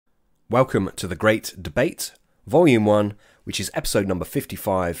Welcome to the Great Debate, Volume 1, which is episode number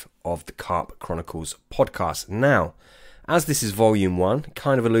 55 of the Carp Chronicles podcast. Now, as this is Volume 1, it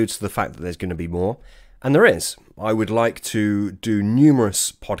kind of alludes to the fact that there's going to be more, and there is. I would like to do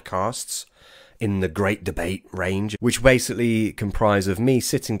numerous podcasts in the Great Debate range, which basically comprise of me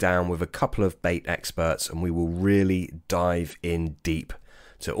sitting down with a couple of bait experts, and we will really dive in deep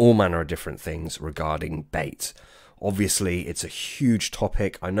to all manner of different things regarding bait. Obviously, it's a huge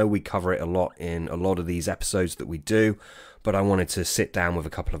topic. I know we cover it a lot in a lot of these episodes that we do, but I wanted to sit down with a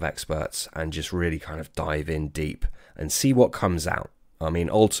couple of experts and just really kind of dive in deep and see what comes out. I mean,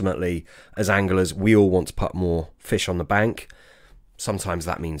 ultimately, as anglers, we all want to put more fish on the bank. Sometimes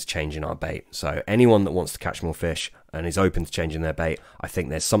that means changing our bait. So anyone that wants to catch more fish and is open to changing their bait, I think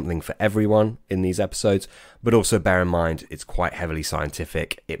there's something for everyone in these episodes. But also bear in mind, it's quite heavily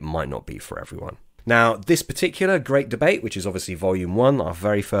scientific. It might not be for everyone. Now, this particular Great Debate, which is obviously Volume 1, our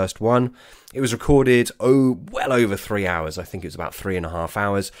very first one, it was recorded, well over 3 hours. I think it was about 3.5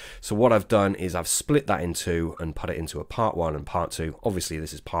 hours. So what I've done is I've split that in two and put it into a part 1 and part 2. Obviously,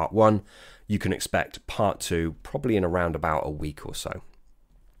 this is part 1. You can expect part 2 probably in around about a week or so.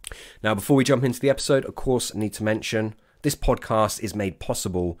 Now, before we jump into the episode, of course, I need to mention this podcast is made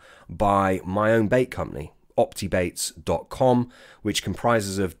possible by my own bait company, optibaits.com, which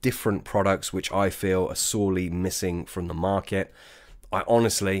comprises of different products which I feel are sorely missing from the market. I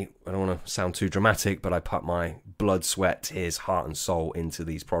honestly, I don't want to sound too dramatic, but I put my blood, sweat, tears, heart and soul into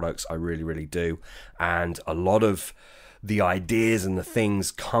these products. I really, really do. And a lot of the ideas and the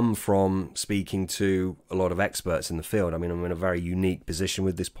things come from speaking to a lot of experts in the field. I mean, I'm in a very unique position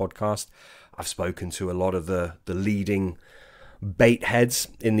with this podcast. I've spoken to a lot of the leading bait heads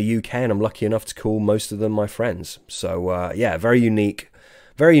in the UK, and I'm lucky enough to call most of them my friends. So yeah, very unique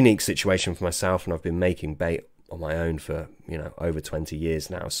situation for myself, and I've been making bait on my own for over 20 years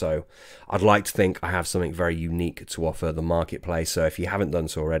now. So I'd like to think I have something very unique to offer the marketplace. So if you haven't done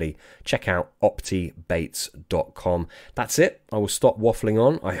so already, check out optibaits.com. That's it. I will stop waffling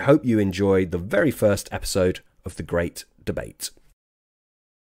on. I hope you enjoyed the very first episode of the Great Debate.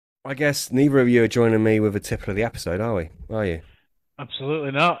 I guess neither of you are joining me with a tipple of the episode, are we? Are you?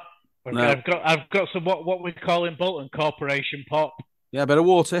 Absolutely not. No. I've got some what we call in Bolton Corporation pop. Yeah, a bit of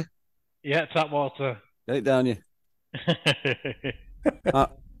water. Yeah, tap water. Get it down you. I'm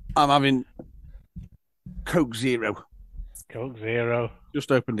having Coke Zero. Coke Zero.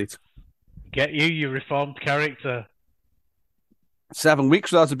 Just opened it. Get you reformed character. 7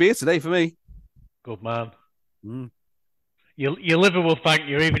 weeks without a beer today for me. Good man. Mm. Your liver will thank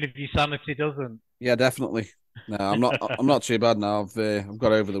you, even if your sanity doesn't. Yeah, definitely. No, I'm not. I'm not too bad now. I've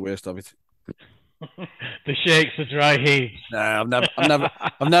got over the worst of it. The shakes are dry heaves. No,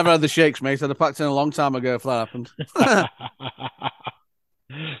 I've never had the shakes, mate. I'd have packed in a long time ago if that happened.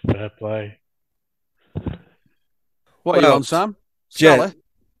 Fair play. What are you on, Sam? Stella?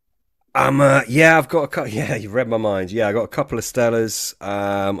 Yeah, I've got a couple. Yeah, you read my mind. Yeah, I got a couple of Stellas.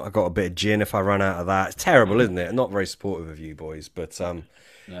 I got a bit of gin if I run out of that. It's terrible, isn't it? Not very supportive of you boys, but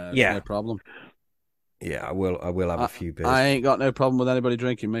yeah, no problem. Yeah, I will have a few beers. I ain't got no problem with anybody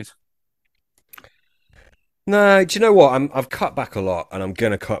drinking, mate. No, do you know what? I've cut back a lot, and I'm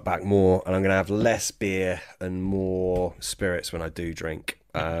going to cut back more, and I'm going to have less beer and more spirits when I do drink.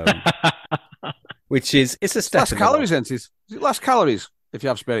 Which is, it's a step. Less calories, isn't it? Is it less calories if you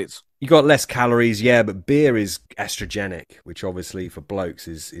have spirits? You got less calories, yeah, but beer is estrogenic, which obviously for blokes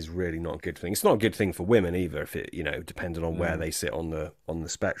is really not a good thing. It's not a good thing for women either, if it depending on where they sit on the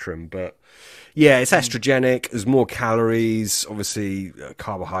spectrum. But yeah, it's estrogenic. There's more calories, obviously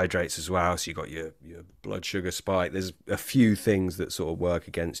carbohydrates as well. So you got your blood sugar spike. There's a few things that sort of work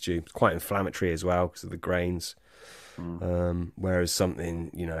against you. It's quite inflammatory as well because of the grains. Whereas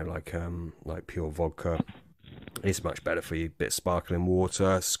something like pure vodka, it's much better for you. Bit of sparkling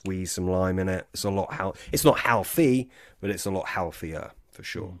water, squeeze some lime in it. It's a lot it's not healthy, but it's a lot healthier for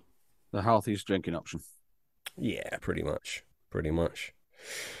sure. The healthiest drinking option. Yeah, pretty much.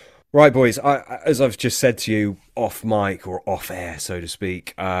 Right, boys. As I've just said to you off mic or off air, so to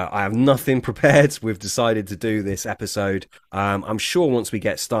speak, I have nothing prepared. We've decided to do this episode. I'm sure once we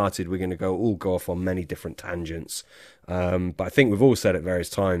get started, we're going to all go off on many different tangents. But I think we've all said at various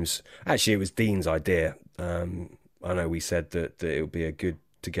times. Actually, it was Dean's idea. I know we said that it would be a good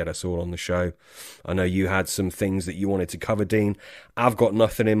to get us all on the show. I know you had some things that you wanted to cover, Dean. I've got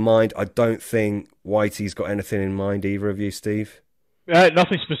nothing in mind. I don't think Whitey's got anything in mind, either of you, Steve.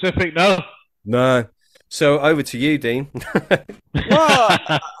 Nothing specific, no. No. So over to you, Dean. Well,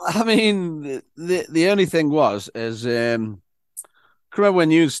 I mean, the only thing is remember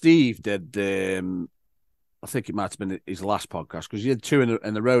when you and Steve did, I think it might have been his last podcast, because you had two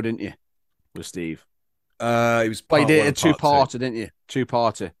in the row, didn't you? with Steve? It was Well, you part did one a and part two-parter, two. didn't you?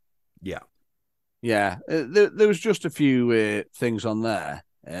 Two-parter. Yeah. Yeah. There was just a few things on there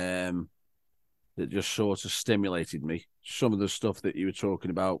that just sort of stimulated me. Some of the stuff that you were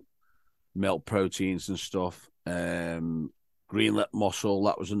talking about, milk proteins and stuff. Green-lip mussel,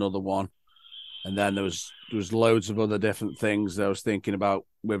 that was another one. And then there was loads of other different things that I was thinking about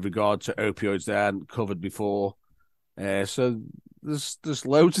with regard to opioids that I hadn't covered before. So there's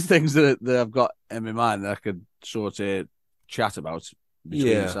loads of things that I've got in my mind that I could sort of chat about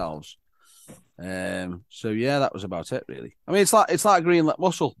between ourselves. So yeah, that was about it really. I mean, it's like green-lip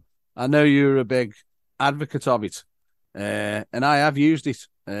mussel. I know you're a big advocate of it, and I have used it.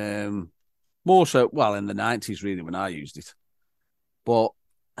 More so, well, in the 90s really when I used it, but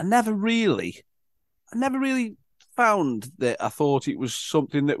I never really found that I thought it was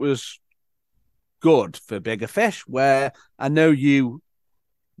something that was good for bigger fish, where I know you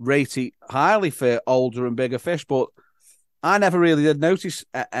rate it highly for older and bigger fish, but I never really did notice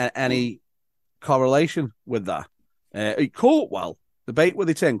any correlation with that. It caught well. The bait with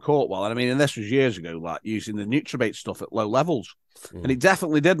it in caught well. And I mean, and this was years ago, like using the Nutribait stuff at low levels. And it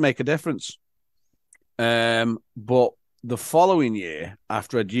definitely did make a difference. But the following year,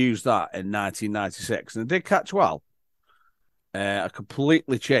 after I'd used that in 1996, and it did catch well, I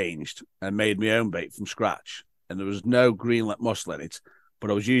completely changed and made my own bait from scratch. And there was no green-lip mussel in it, but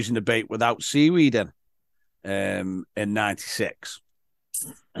I was using the bait without seaweed in 96.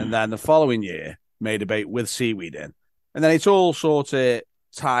 And then the following year, made a bait with seaweed in. And then it all sort of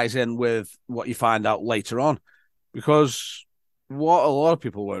ties in with what you find out later on. Because what a lot of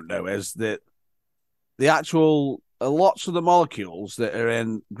people won't know is that the actual, lots of the molecules that are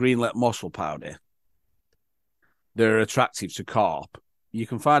in green-lip mussel powder, they're attractive to carp. You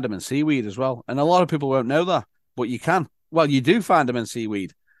can find them in seaweed as well. And a lot of people won't know that, but you can. Well, you do find them in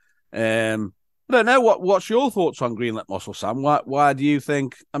seaweed. I don't know. What's your thoughts on green-lip mussel, Sam? Why do you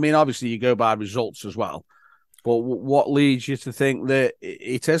think? I mean, obviously you go by results as well, but what leads you to think that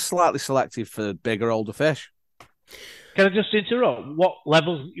it is slightly selective for bigger, older fish? Can I just interrupt? What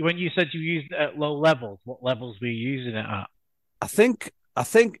levels? When you said you used it at low levels, what levels were you using it at? I think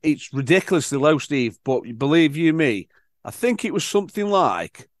it's ridiculously low, Steve. But believe you me, I think it was something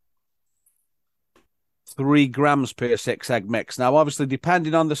like 3 grams per 6 egg mix. Now, obviously,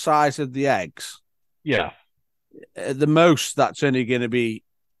 depending on the size of the eggs, Yeah, at the most that's only going to be.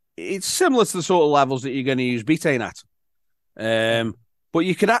 It's similar to the sort of levels that you're going to use betaine at. But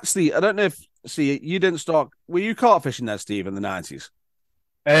you could actually, I don't know if, see, you didn't start, were you carp fishing there, Steve, in the 90s?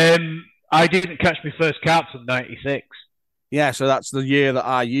 I didn't catch my first carp until '96. Yeah, so that's the year that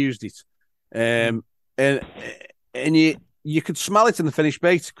I used it. And you could smell it in the finished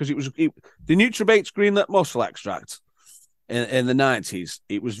bait because the Nutribait's green-lip mussel extract in the 90s.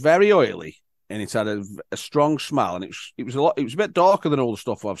 It was very oily and it had a strong smell, and it was a bit darker than all the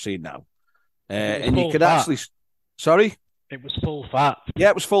stuff I've seen now. And you could actually, sorry, it was full fat. Yeah,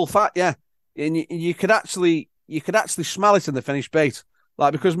 it was full fat. Yeah, and you could actually smell it in the finished bait,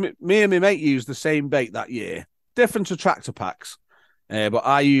 like because me and my mate used the same bait that year, different attractor packs, but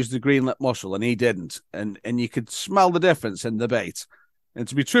I used the green-lip mussel and he didn't, and you could smell the difference in the bait. And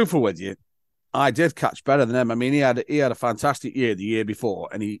to be truthful with you, I did catch better than him. I mean, he had a fantastic year the year before,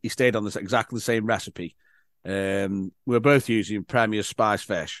 and he stayed on exactly the same recipe. We were both using Premier Spice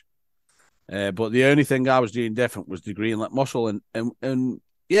Fish, but the only thing I was doing different was the green-lip mussel, and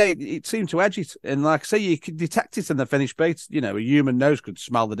yeah, it seemed to edge it. And like I say, you could detect it in the finished bait. You know, a human nose could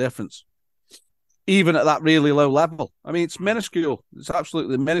smell the difference, even at that really low level. I mean, it's minuscule. It's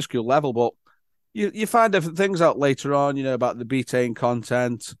absolutely minuscule level, but you find different things out later on, you know, about the betaine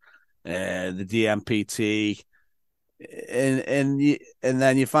content, the DMPT, and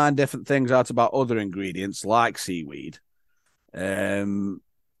then you find different things out about other ingredients like seaweed, and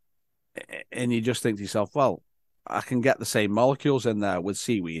you just think to yourself, well, I can get the same molecules in there with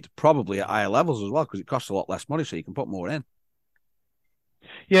seaweed, probably at higher levels as well, because it costs a lot less money, so you can put more in.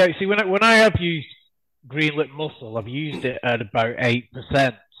 Yeah, see, when I have used green-lip mussel, I've used it at about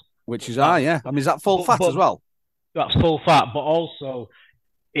 8%. Which is high, yeah. I mean, is that full fat as well? That's full fat, but also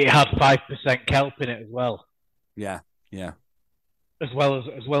it has 5% kelp in it as well. Yeah, yeah. As well as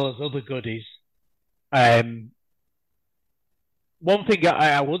other goodies. One thing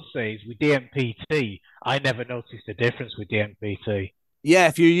I would say is with DMPT, I never noticed a difference with DMPT. Yeah,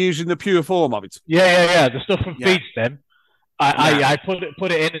 if you're using the pure form of it. Yeah. The stuff from FeedStem, I put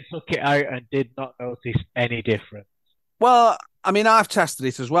it in and took it out and did not notice any difference. Well, I mean, I've tested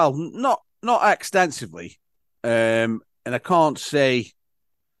it as well, not extensively, and I can't say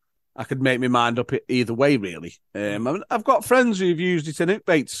I could make my mind up either way, really. I mean, I've got friends who've used it in hook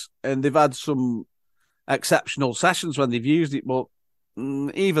baits, and they've had some exceptional sessions when they've used it, but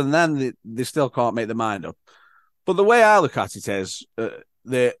even then, they still can't make their mind up. But the way I look at it is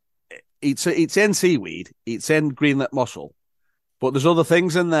that it's in seaweed, it's in green-lip mussel, but there's other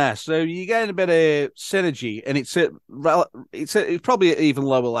things in there, so you get a bit of synergy, and it's probably at even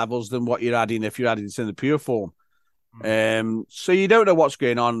lower levels than what you're adding if you're adding it in the pure form. So you don't know what's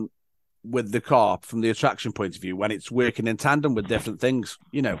going on with the carp from the attraction point of view when it's working in tandem with different things,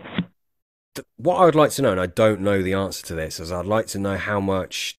 you know. What I would like to know, and I don't know the answer to this, is I'd like to know how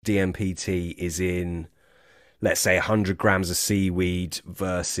much DMPT is in, let's say, 100 grams of seaweed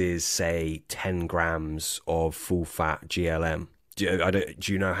versus, say, 10 grams of full-fat GLM. Do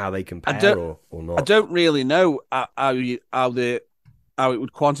you know how they compare or not? I don't really know how it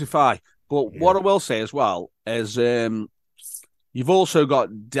would quantify. But what I will say as well is you've also got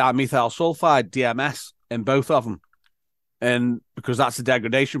dimethyl sulfide, DMS, in both of them. And because that's a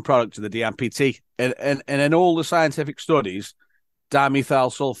degradation product of the DMPT. And in all the scientific studies,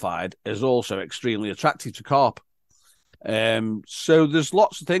 dimethyl sulfide is also extremely attractive to carp. So there's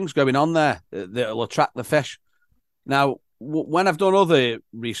lots of things going on there that'll attract the fish. Now, when I've done other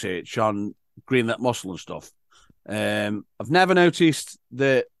research on green-lip mussel and stuff, I've never noticed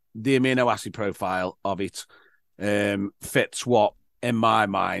that the amino acid profile of it fits what, in my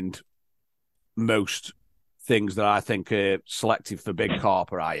mind, most things that I think are selective for big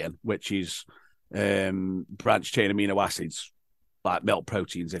carp are iron, which is branched chain amino acids, like milk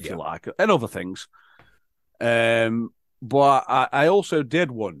proteins, if you like, and other things. But I also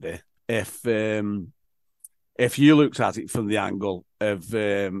did wonder if you looked at it from the angle of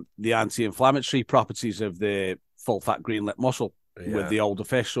the anti-inflammatory properties of the full-fat green-lip mussel with the older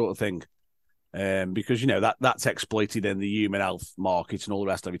fish sort of thing. Because, you know, that's exploited in the human health market and all the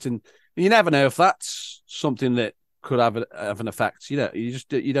rest of it. And you never know if that's something that could have an effect. You know,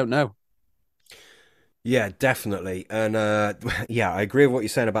 you don't know. Yeah, definitely. And yeah, I agree with what you're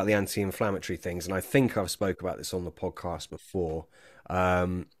saying about the anti-inflammatory things. And I think I've spoke about this on the podcast before.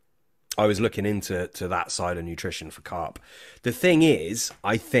 I was looking into that side of nutrition for carp. The thing is,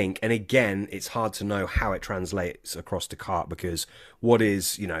 I think, and again, it's hard to know how it translates across to carp, because what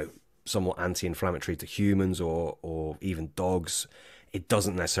is, you know, somewhat anti-inflammatory to humans or even dogs, it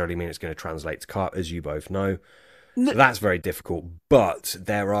doesn't necessarily mean it's going to translate to carp, as you both know. So that's very difficult. But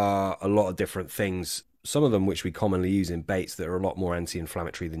there are a lot of different things, some of them which we commonly use in baits, that are a lot more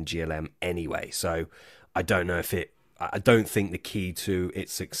anti-inflammatory than GLM anyway. So I don't know if I don't think the key to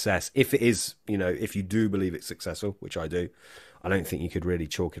its success, if it is, you know, if you do believe it's successful, which I do, I don't think you could really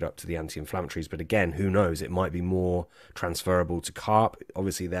chalk it up to the anti-inflammatories. But again, who knows? It might be more transferable to carp.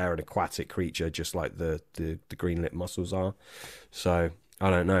 Obviously, they're an aquatic creature, just like the green-lip mussels are. So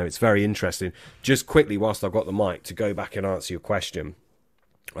I don't know. It's very interesting. Just quickly, whilst I've got the mic, to go back and answer your question.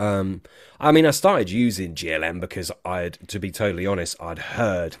 I mean, I started using GLM because to be totally honest, I'd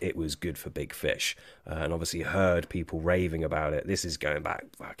heard it was good for big fish, and obviously heard people raving about it. This is going back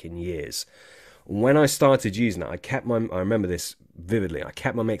fucking years. When I started using it, I remember this vividly. I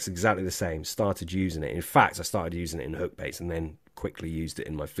kept my mix exactly the same, started using it. In fact, I started using it in hook baits and then quickly used it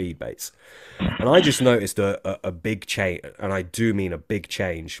in my feed baits. And I just noticed a big change, and I do mean a big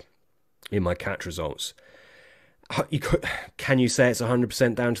change in my catch results. Can you say it's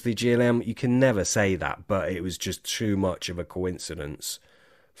 100% down to the GLM? You can never say that, but it was just too much of a coincidence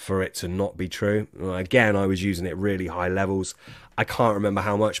for it to not be true. Again, I was using it really high levels. I can't remember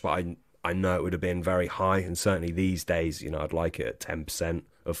how much, but I know it would have been very high, and certainly these days, you know, I'd like it at 10%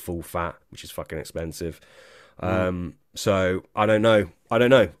 of full fat, which is fucking expensive. So I don't know.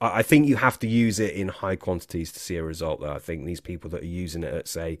 I think you have to use it in high quantities to see a result, though. I think these people that are using it at,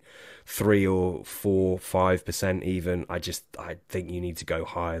 say, 3 or 4, 5% even, I think you need to go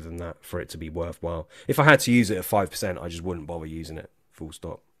higher than that for it to be worthwhile. If I had to use it at 5%, I just wouldn't bother using it, full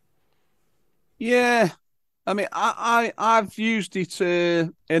stop. Yeah. I mean, I've used it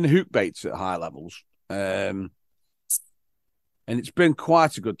in hook baits at high levels. And it's been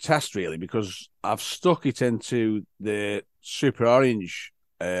quite a good test, really, because I've stuck it into the super orange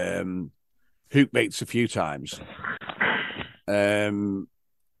hook baits a few times. And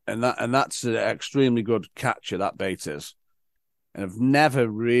that's an extremely good catcher, that bait is. And I've never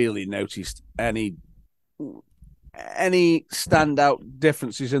really noticed any standout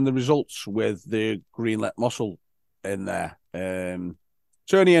differences in the results with the green-lip mussel in there.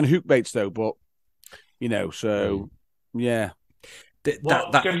 It's only in hook baits, though, but, you know, so, yeah.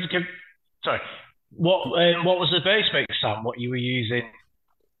 Sorry. What was the base mix, Sam? What you were using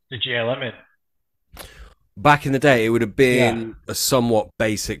the GLM in? Back in the day, it would have been a somewhat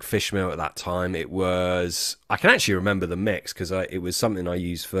basic fish meal at that time. It was, I can actually remember the mix because it was something I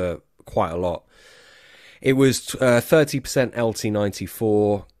used for quite a lot. It was 30%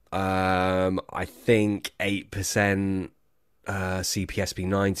 LT94, I think 8%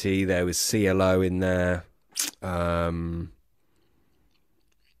 CPSP90. There was CLO in there.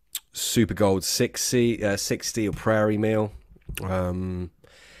 Super Gold 60 or Prairie Meal.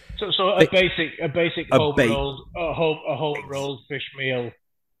 So a basic home rolled fish meal.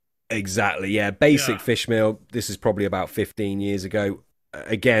 Exactly, yeah. Basic fish meal. This is probably about 15 years ago.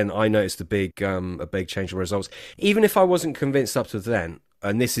 Again, I noticed a big change in results. Even if I wasn't convinced up to then,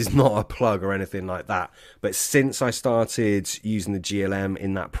 and this is not a plug or anything like that, but since I started using the GLM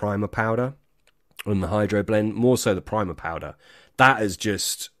in that primer powder and the hydro blend, more so the primer powder, that's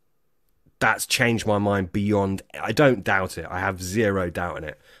changed my mind beyond. I don't doubt it. I have zero doubt in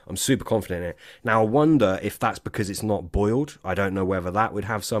it. I'm super confident in it. Now, I wonder if that's because it's not boiled. I don't know whether that would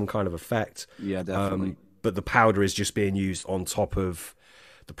have some kind of effect. Yeah, definitely. But the powder is just being used on top of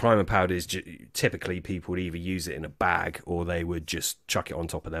the primer powder. Is typically people would either use it in a bag or they would just chuck it on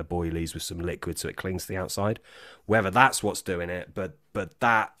top of their boilies with some liquid so it clings to the outside. Whether that's what's doing it, but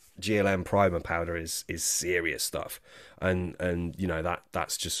that GLM primer powder is serious stuff, and you know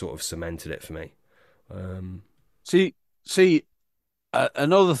that's just sort of cemented it for me. See,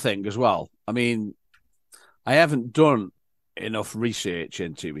 another thing as well. I mean, I haven't done enough research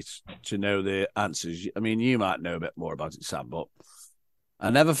into it to know the answers. I mean, you might know a bit more about it, Sam, but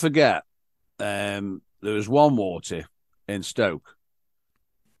I never forget. There was one water in Stoke,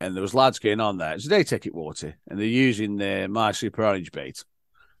 and there was lads getting on there. It's a day ticket water, and they're using my Super Orange bait.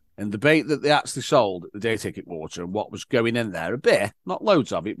 And the bait that they actually sold at the day ticket water and what was going in there, a bit, not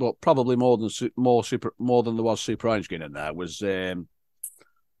loads of it, but probably more than there was Super Orange going in there, was well,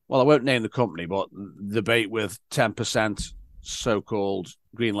 I won't name the company, but the bait with 10% so-called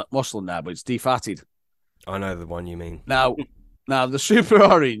green mussel in there, but it's defatted. I know the one you mean. Now the Super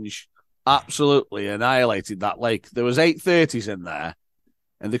Orange absolutely annihilated that lake. There was 830s in there,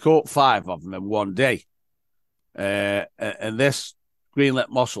 and they caught 5 of them in one day. And this greenlet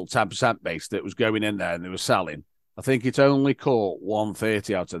mussel 10% base that was going in there and they were selling, I think it only caught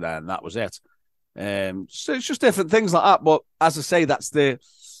 130 out of there, and that was it. So it's just different things like that. But as I say, that's the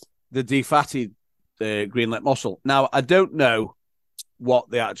defatted greenlet mussel. Now, I don't know what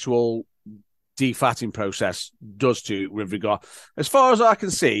the actual defatting process does to it with regard. As far as I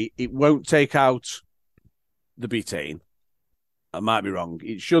can see, it won't take out the betaine. I might be wrong.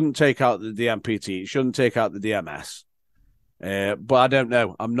 It shouldn't take out the DMPT. It shouldn't take out the DMS. But I don't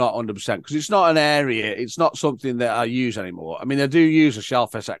know. I'm not 100% because it's not an area. It's not something that I use anymore. I mean, I do use a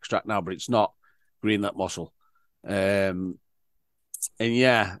shellfish extract now, but it's not greenlet mussel. And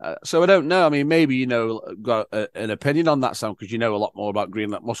yeah, so I don't know. I mean, maybe you know got an opinion on that, Sam, because you know a lot more about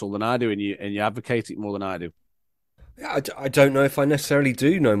greenlet mussel than I do, and you advocate it more than I do. Yeah, I don't know if I necessarily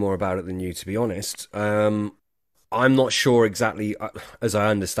do know more about it than you, to be honest. I'm not sure exactly. As I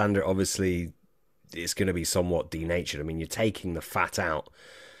understand it, obviously, it's going to be somewhat denatured. I mean, you're taking the fat out.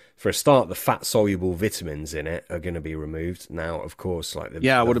 For a start, the fat-soluble vitamins in it are going to be removed. Now, of course, like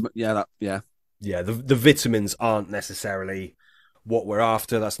the vitamins aren't necessarily what we're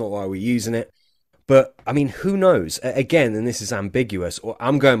after. That's not why we're using it. But I mean, who knows? Again, and this is ambiguous. Or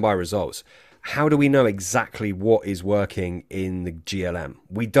I'm going by results. How do we know exactly what is working in the GLM?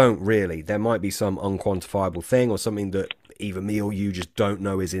 We don't really. There might be some unquantifiable thing or something that either me or you just don't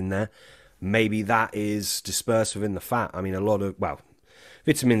know is in there. Maybe that is dispersed within the fat. I mean,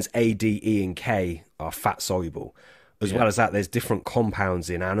 vitamins A, D, E, and K are fat soluble. As well as that, there's different compounds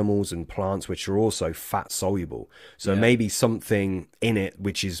in animals and plants which are also fat soluble. So maybe something in it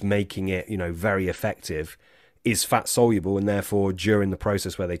which is making it, very effective is fat soluble, and therefore during the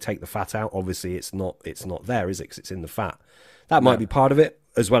process where they take the fat out, obviously it's not there, is it? 'Cause it's in the fat. That might be part of it.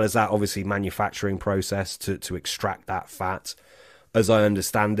 As well as that, obviously, manufacturing process to extract that fat. As I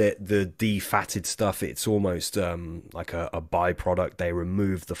understand it, the defatted stuff, it's almost like a byproduct. They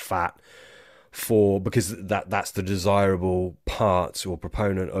remove the fat because that's the desirable part or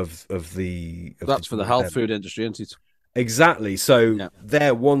proponent of the. That's for the health food industry, isn't it? Exactly. So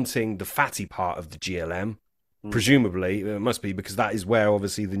they're wanting the fatty part of the GLM. Presumably, it must be because that is where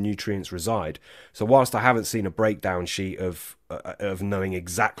obviously the nutrients reside. So whilst I haven't seen a breakdown sheet of knowing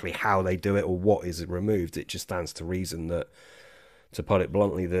exactly how they do it or what is removed, it just stands to reason that, to put it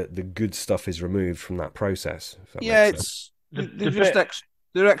bluntly, the good stuff is removed from that process. They're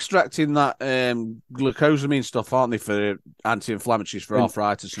extracting that glucosamine stuff, aren't they, for anti-inflammatories for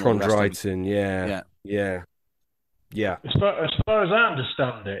arthritis and chondroitin. Yeah. As far as I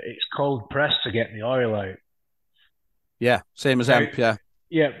understand it, it's cold pressed to get the oil out. Yeah, same as hemp.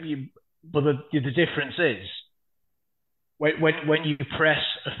 Yeah, but the difference is when you press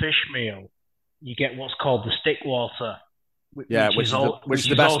a fish meal, you get what's called the stick water, which is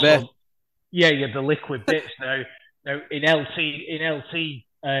the best also bit. the liquid bits. Now in LT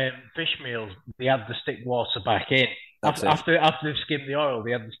fish meals, they add the stick water back in. After they've skimmed the oil,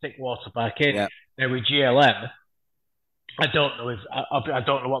 they add the stick water back in. Yeah. Now with GLM, I don't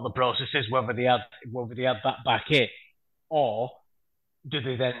know what the process is, whether they add that back in, or do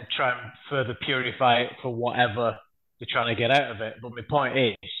they then try and further purify it for whatever they're trying to get out of it. But my point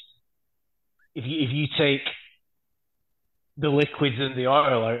is, if you take the liquids and the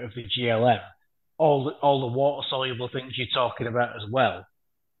oil out of the GLM, all the water soluble things you're talking about as well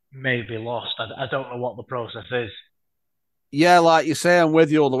may be lost. I don't know what the process is. Yeah, like you say, I'm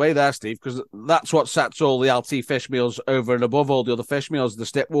with you all the way there, Steve, because that's what sets all the LT fish meals over and above all the other fish meals, the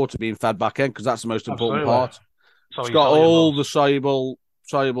stick water being fed back in, because that's the most important part. It's got all the soluble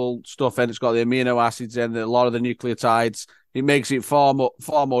stuff in. It's got the amino acids in, a lot of the nucleotides. It makes it far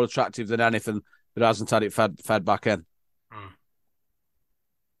more attractive than anything that hasn't had it fed back in.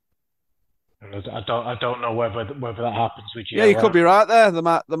 I don't know whether that happens with GLM. Yeah, you could be right there. There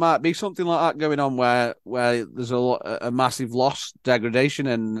might be something like that going on where there's a massive loss, degradation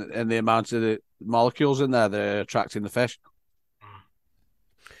in the amount of the molecules in there that are attracting the fish.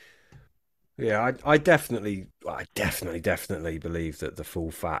 Yeah, I definitely believe that the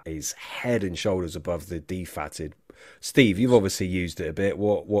full fat is head and shoulders above the defatted. Steve, you've obviously used it a bit.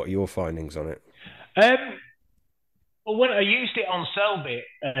 What are your findings on it? Well, when I used it on Selby,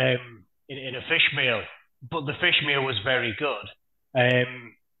 in a fish meal, but the fish meal was very good.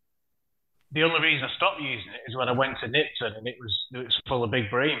 The only reason I stopped using it is when I went to Nipton and it was full of big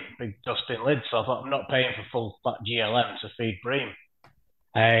bream, big dusting lids. So I thought, I'm not paying for full fat GLM to feed bream.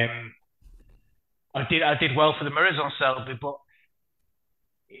 I did well for the mirrors on Selby, but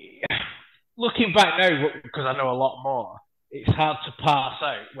looking back now, because I know a lot more, it's hard to parse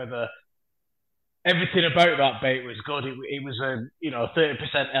out whether everything about that bait was good. It was a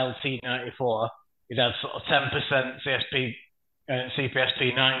 30% LT94. It had sort of 10% CSP,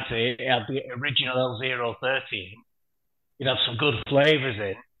 CPSP 90. It had the original L013. It had some good flavours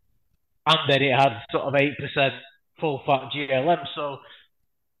in, and then it had sort of 8% full fat GLM. So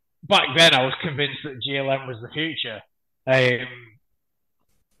back then, I was convinced that GLM was the future.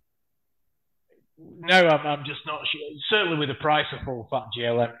 Now I'm just not sure. Certainly with the price of full fat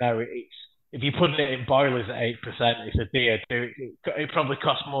GLM now, if you're putting it in boilers at 8%, it's a dear. It probably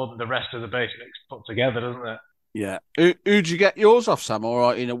costs more than the rest of the base mix put together, doesn't it? Yeah. Who'd you get yours off, Sam? Or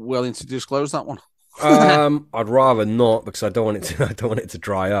are you willing to disclose that one? I'd rather not, because I don't want it to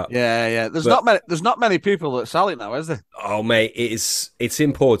dry up. Yeah. There's not many people that sell it now, is there? Oh mate, it's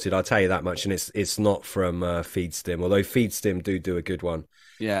imported. I'll tell you that much, and it's not from Feedstim. Although Feedstim do a good one.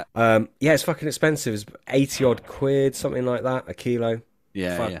 Yeah. It's fucking expensive. It's 80 odd quid, something like that, a kilo.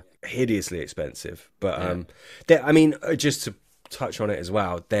 Yeah. Hideously expensive. But just to touch on it as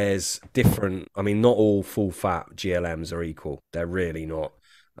well, there's different. I mean, not all full fat GLMs are equal. They're really not.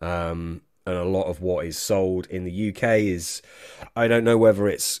 And a lot of what is sold in the UK is, I don't know whether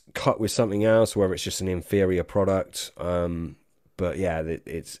it's cut with something else or whether it's just an inferior product. But yeah,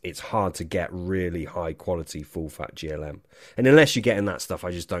 it's hard to get really high quality full fat GLM. And unless you're getting that stuff, I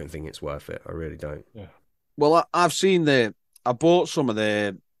just don't think it's worth it. I really don't. Yeah. Well, I bought some of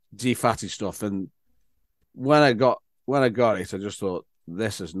the defatted stuff, and when I got it, I just thought,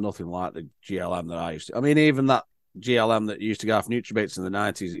 this is nothing like the GLM that I used to. I mean, even that GLM that used to go off NutriBaits in the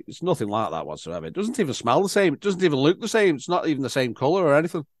 90s, it's nothing like that whatsoever. It doesn't even smell the same. It doesn't even look the same. It's not even the same color or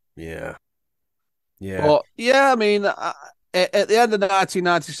anything. Yeah. But yeah, I mean, at the end of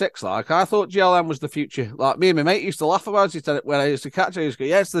 1996, I thought GLM was the future. Like, me and my mate used to laugh about it when I used to catch it. I used to go,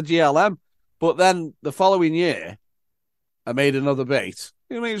 yeah, it's the GLM. But then the following year, I made another bait.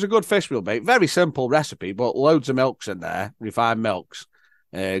 I mean, it was a good fish meal bait. Very simple recipe, but loads of milks in there, refined milks,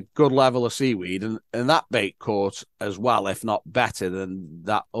 good level of seaweed, and that bait caught as well, if not better than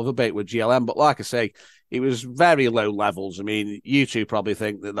that other bait with GLM. But like I say, it was very low levels. I mean, you two probably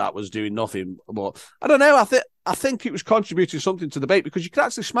think that was doing nothing, but I don't know. I think it was contributing something to the bait, because you could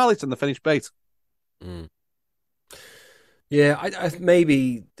actually smell it in the finished bait. Mm. Yeah, I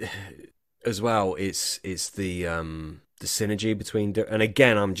maybe as well. It's the synergy between, and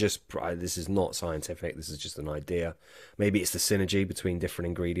again, this is not scientific, this is just an idea. Maybe it's the synergy between different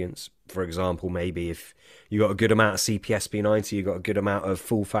ingredients. For example, maybe if you got a good amount of CPSP 90, you got a good amount of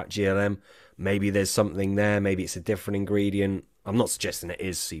full fat GLM, maybe there's something there. Maybe it's a different ingredient. I'm not suggesting it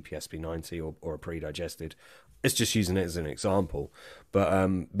is CPSP 90 or a pre-digested. It's just using it as an example, but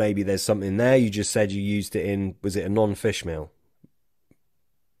maybe there's something there. You just said you used it in, was it a non-fish meal?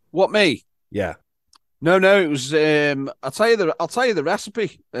 What, me? Yeah. No, it was. I'll tell you the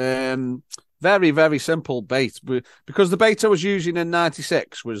recipe. Very, very simple bait, because the bait I was using in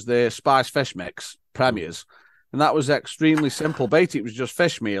 '96 was the spice fish mix premiers, and that was extremely simple bait. It was just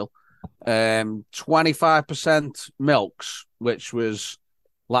fish meal, 25% milks, which was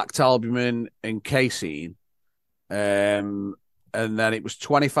lactalbumin and casein, and then it was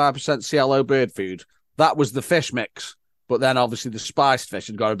 25% CLO bird food. That was the fish mix. But then obviously the spiced fish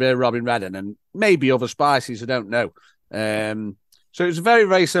had got a bit of Robin Redden and maybe other spices, I don't know. So it was a very,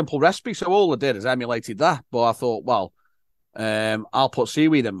 very simple recipe. So all I did is emulated that. But I thought, well, I'll put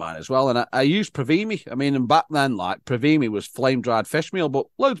seaweed in mine as well. And I used Pravimi. I mean, and back then, like, Pravimi was flame-dried fish meal, but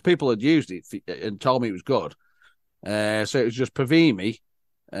loads of people had used it and told me it was good. So it was just Pravimi,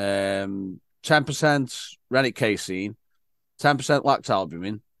 10% rennet casein, 10%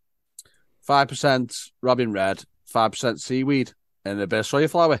 lactalbumin, 5% Robin Red, 5% seaweed, and a bit of soya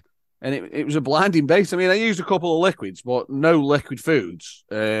flour. And it was a blinding bait. I mean, I used a couple of liquids, but no liquid foods.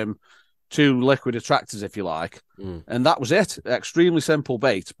 2 liquid attractors, if you like. And that was it. Extremely simple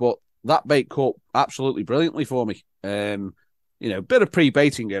bait, but that bait caught absolutely brilliantly for me. Bit of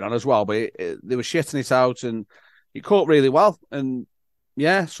pre-baiting going on as well, but they were shitting it out, and it caught really well. And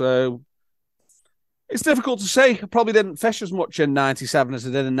yeah, so it's difficult to say. I probably didn't fish as much in '97 as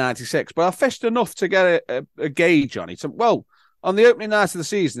I did in '96, but I fished enough to get a gauge on it. Well, on the opening night of the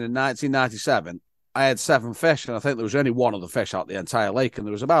season in 1997, I had 7 fish, and I think there was only 1 other fish out the entire lake, and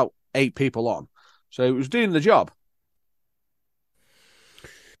there was about 8 people on. So it was doing the job.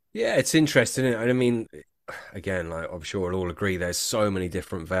 Yeah, it's interesting. And I mean, again, like I'm sure we'll all agree, there's so many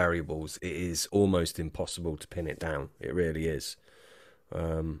different variables. It is almost impossible to pin it down. It really is.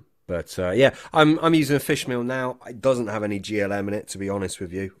 But yeah, I'm using a fish meal now. It doesn't have any GLM in it, to be honest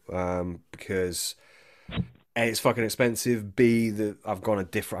with you, because A, it's fucking expensive. B, I've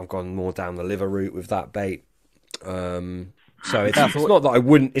gone more down the liver route with that bait. So it's not that I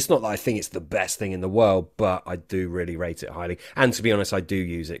wouldn't. It's not that I think it's the best thing in the world, but I do really rate it highly. And to be honest, I do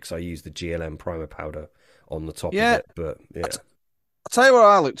use it because I use the GLM primer powder on the top of it. But yeah, I'll tell you what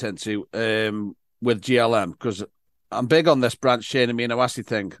I looked into with GLM, because I'm big on this branch chain amino acid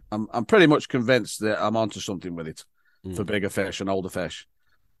thing. I'm pretty much convinced that I'm onto something with it for bigger fish and older fish.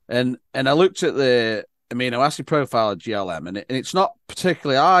 And I looked at the amino acid profile of GLM, and it's not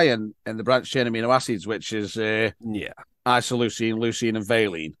particularly high in the branch chain amino acids, which is isoleucine, leucine, and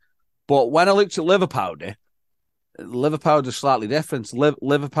valine. But when I looked at liver powder is slightly different.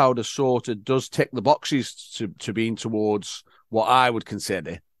 Liver powder sort of does tick the boxes to being towards what I would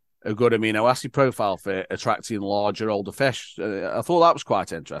consider a good amino acid profile for attracting larger, older fish. I thought that was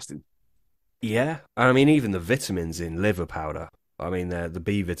quite interesting. Yeah, I mean, even the vitamins in liver powder. I mean, the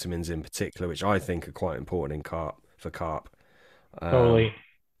B vitamins in particular, which I think are quite important in carp. Choline.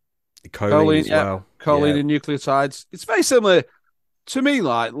 Choline as well. Choline and nucleotides. It's very similar to me,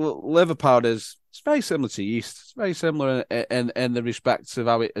 like liver powders. It's very similar to yeast. It's very similar in the respects of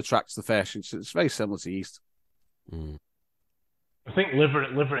how it attracts the fish. It's very similar to yeast. I think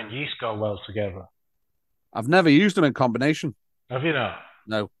liver and yeast go well together. I've never used them in combination. Have you not?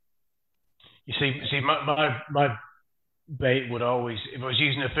 No. You see, my bait would always, if I was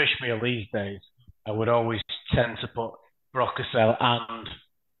using a fish meal these days, I would always tend to put Brocacel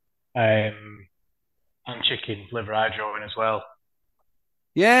and chicken liver hydro in as well.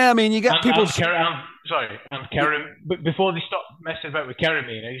 Yeah, I mean, you get people. And but before they stopped messing about with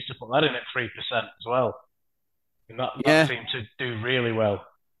keramine, I used to put that in at 3% as well. And that seemed to do really well.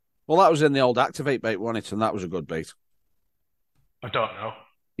 Well, that was in the old Activate bait, wasn't it? And that was a good bait. I don't know.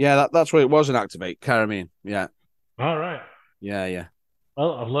 Yeah, that's what it was in Activate, keramine. Yeah. All right. Yeah.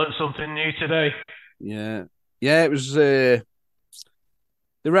 Well, I've learned something new today. Yeah. It was. They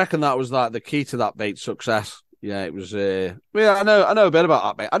reckon that was like the key to that bait's success. Yeah, it was. I know a bit about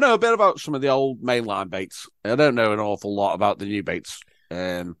that bait. I know a bit about some of the old mainline baits. I don't know an awful lot about the new baits, but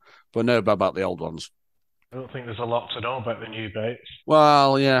I know about the old ones. I don't think there's a lot to know about the new baits.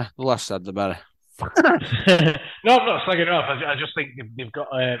 Well, yeah, the less said, the better. No, I'm not slagging off. I just think they've got.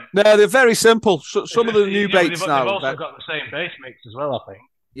 No, they're very simple. Some of the new baits now. They've also got the same base mix as well, I think.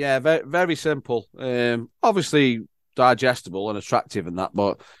 Yeah, very, very simple. Obviously digestible and attractive and that,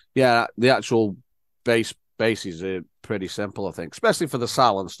 but yeah, the actual bases are pretty simple, I think, especially for the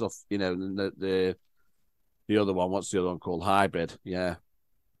sal and stuff. You know, the other one. What's the other one called? Hybrid. Yeah.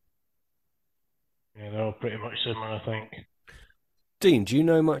 Yeah, they're all pretty much similar, I think. Dean, do you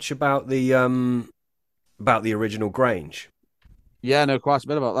know much about the original Grange? Yeah, I know quite a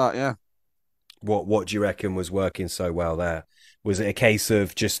bit about that. Yeah. What do you reckon was working so well there? Was it a case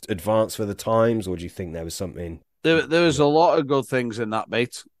of just advance for the times, or do you think there was something? There was a lot of good things in that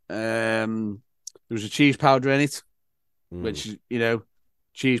bait. There was a cheese powder in it, which,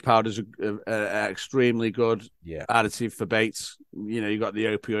 cheese powder's a extremely good additive for baits. You got the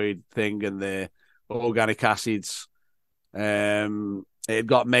opioid thing and the organic acids. It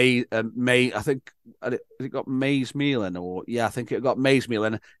got maize. I think it got maize meal in, I think it got maize meal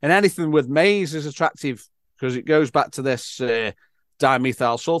in. And anything with maize is attractive because it goes back to this dimethyl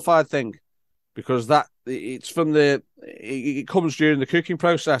sulfide thing, because it comes during the cooking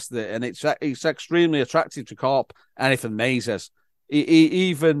process, and it's extremely attractive to carp. Anything maize is,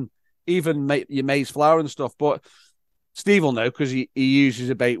 even your maize flour and stuff. But Steve will know because he uses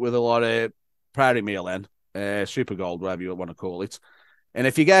a bait with a lot of prairie meal in, super gold, whatever you want to call it. And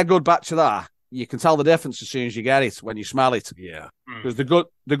if you get a good batch of that, you can tell the difference as soon as you get it, when you smell it. Yeah. Because the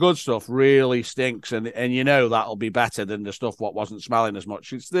good stuff really stinks, and that'll be better than the stuff what wasn't smelling as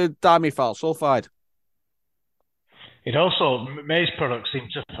much. It's the dimethyl sulfide. It also, maize products seem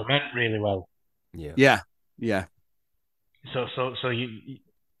to ferment really well. Yeah. So you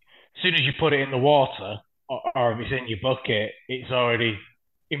as soon as you put it in the water, or if it's in your bucket, it's already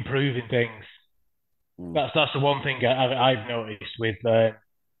improving things. That's the one thing I've noticed with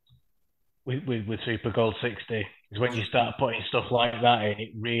Super Gold 60 is when you start putting stuff like that in,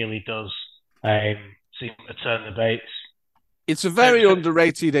 it really does seem to turn the baits. It's a very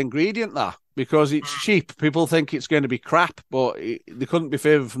underrated ingredient, that, because it's cheap. People think it's going to be crap, but they couldn't be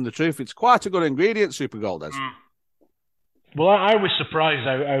further from the truth. It's quite a good ingredient, Super Gold is. Well, I was surprised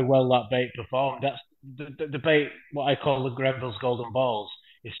how well that bait performed. That's the bait, what I call the Grenville's Golden Balls,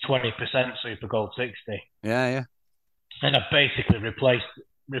 is 20% Super Gold 60. Yeah. And I've basically replaced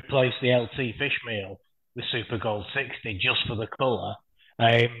the LT fish meal with Super Gold 60 just for the colour.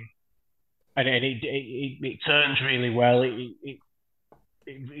 And it turns really well.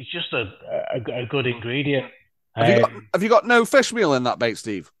 It's just a good ingredient. Have you got no fish meal in that bait,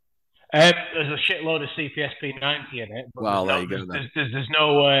 Steve? There's a shitload of CPSP 90 in it. But there you go. Then.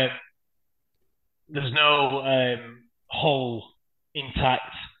 There's no whole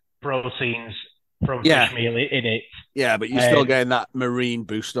intact proteins from fish meal in it. Yeah, but you're still getting that marine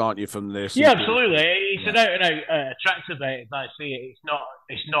boost, aren't you, from this? Yeah, absolutely. It's an out-and-out attractor bait, as I see it.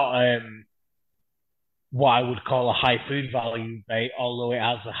 It's not what I would call a high food value bait, although it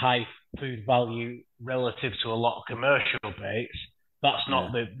has a high food value relative to a lot of commercial baits. That's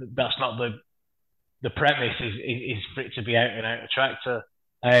not the premise. Is for it to be out-and-out attractor,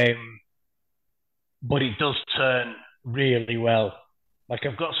 but it does turn really well. Like,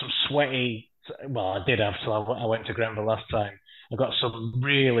 I've got some sweaty. Well, I did have till I went to Grenville last time. I got some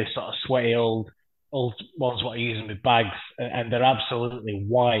really sort of sweaty old ones what I use in my bags, and they're absolutely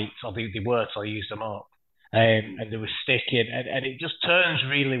white, or they were till I used them up, and they were sticking, and it just turns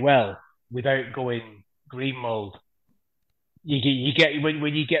really well without going green mold. You get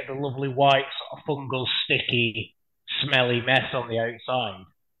when you get the lovely white sort of fungal, sticky, smelly mess on the outside.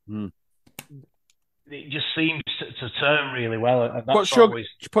 It just seems to turn really well. And that's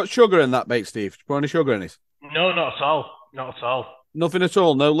put sugar in that bait, Steve. Put any sugar in it? No, not at all. Not at all. Nothing at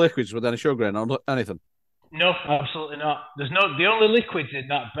all. No liquids with any sugar in, or anything. No, absolutely not. The only liquids in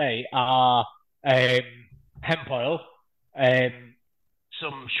that bait are hemp oil,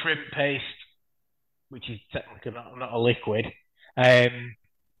 some shrimp paste, which is technically not a liquid, and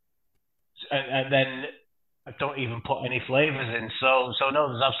then I don't even put any flavors in. So no,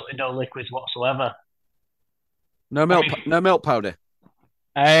 there's absolutely no liquids whatsoever. No milk, no milk powder.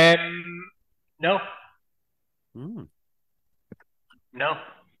 No. No.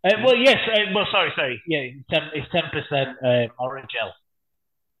 Well, yes. Sorry. Yeah, it's 10% orange gel.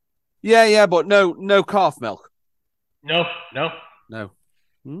 Yeah, but no calf milk. No.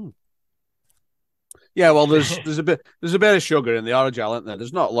 Yeah, well, there's a bit of sugar in the orangel, isn't there?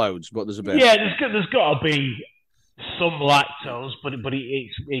 There's not loads, but there's a bit. Yeah, there's got to be some lactose, but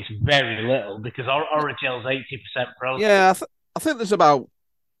it's very little, because Oragel's 80% protein. Yeah, I think there's about.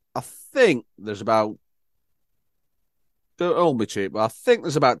 Don't hold me cheap, but I think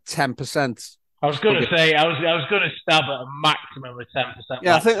there's about 10%. I was going to say I was going to stab at a maximum of 10%.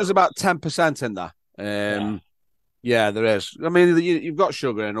 Yeah, lactose. I think there's about 10% in there. Yeah, there is. I mean, you've got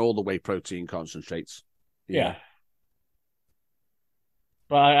sugar in all the whey protein concentrates. Yeah.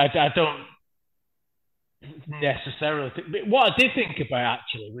 But I don't necessarily think. But what I did think about,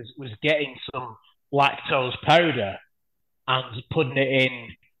 actually, was getting some lactose powder and putting it in.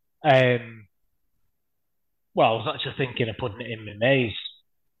 Well, I was actually thinking of putting it in my maize.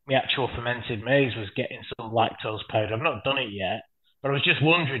 My actual fermented maize was getting some lactose powder. I've not done it yet, but I was just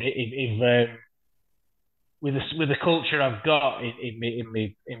wondering with the culture I've got in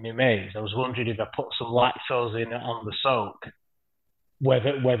my maize, I was wondering if I put some lactose in on the soak,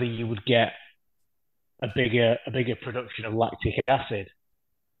 whether you would get a bigger production of lactic acid.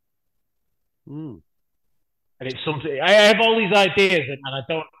 Mm. And it's something I have all these ideas, and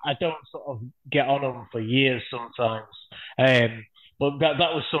I don't sort of get on them for years sometimes. But that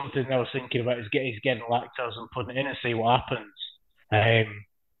was something I was thinking about is getting lactose and putting it in and see what happens.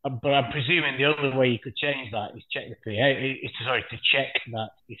 But I'm presuming the only way you could change that is check the pH. To check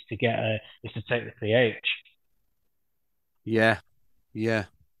that is to get is to take the pH. Yeah, yeah.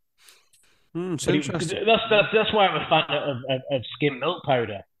 It's interesting. That's why I'm a fan of skim milk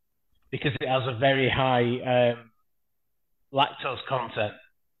powder, because it has a very high lactose content.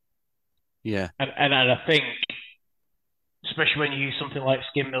 Yeah. And I think, especially when you use something like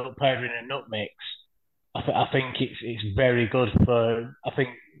skim milk powder in a nut mix, I think it's very good for. I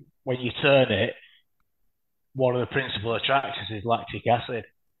think when you turn it, one of the principal attractors is lactic acid.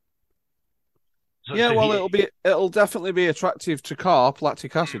 So yeah, well, it'll definitely be attractive to carp,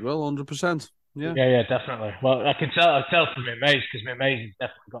 lactic acid. Well, 100%. Yeah, yeah, definitely. Well, I tell from my maize, because my maize has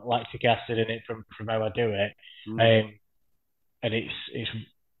definitely got lactic acid in it from how I do it, and it's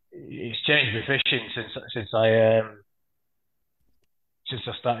changed my fishing since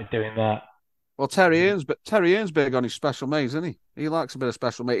I started doing that. Well, Terry Earn's big on his special maize, isn't he? He likes a bit of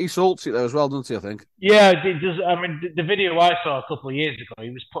special maize. He salts it though as well, doesn't he? I think. Yeah, it does. I mean, the video I saw a couple of years ago, he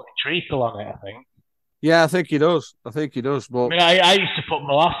was putting treacle on it, I think. Yeah, I think he does. But I mean, I used to put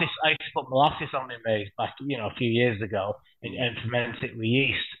molasses. I used to put molasses on my maize back, a few years ago, and ferment it with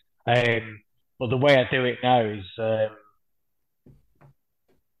yeast. But the way I do it now is,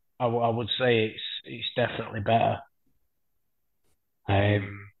 I would say it's definitely better.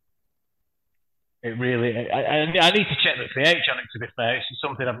 It really. I need to check the pH on it. To be fair, it's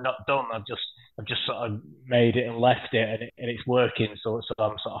something I've not done. I've just sort of made it and left it, and it's working. So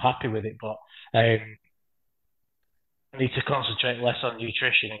I'm sort of happy with it. But I need to concentrate less on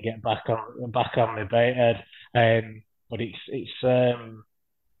nutrition and get back on my bait head. But it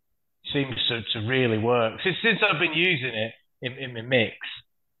seems to really work since I've been using it in my mix.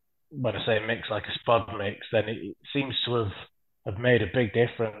 When I say mix, like a spud mix, then it seems to have made a big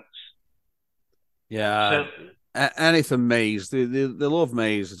difference. Yeah, anything maize, they love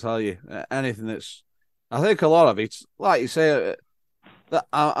maize. I tell you, anything that's. I think a lot of it, like you say,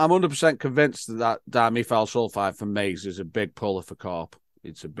 I'm 100% convinced that dimethyl sulfide for maize is a big puller for carp.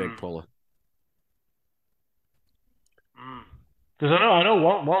 It's a big puller. Because I know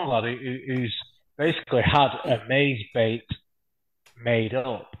one lad who's basically had a maize bait made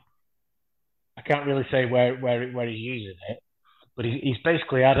up. I can't really say where he's using it, but he's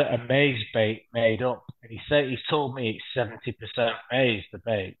basically had a maize bait made up, and he's told me it's 70% maize, the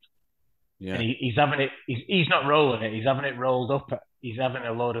bait. Yeah. And he's having it. He's not rolling it. He's having it rolled up. He's having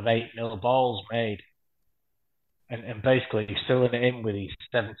a load of 8mm balls made, and basically he's filling it in with these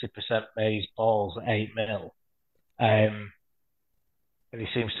 70% maize balls at 8mm, and he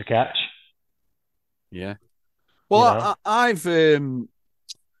seems to catch. Yeah. Well, I've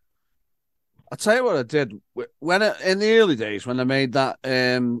I'll tell you what I did when in the early days when I made that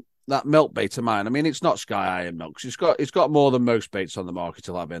milk bait of mine. I mean, it's not Sky Iron milk. It's got more than most baits on the market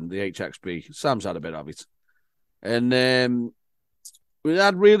to have in the HXB. Sam's had a bit of it, and we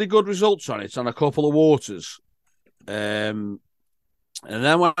had really good results on it on a couple of waters. And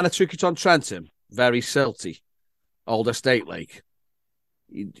then when I took it on Trenton, very silty, old estate lake,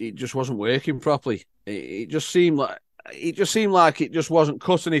 it just wasn't working properly. It just seemed like it just wasn't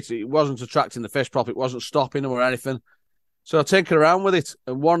cutting it. It wasn't attracting the fish properly. It wasn't stopping them or anything. So I tinkered around with it,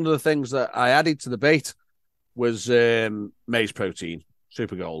 and one of the things that I added to the bait was maize protein,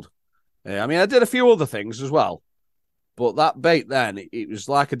 Super Gold. I mean, I did a few other things as well, but that bait then, it was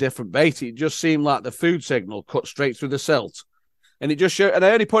like a different bait. It just seemed like the food signal cut straight through the silt, and it just showed. And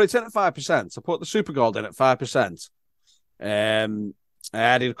I only put it in at 5%. I put the Super Gold in at 5%. I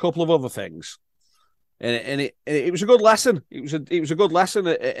added a couple of other things. And it was a good lesson. It was a good lesson,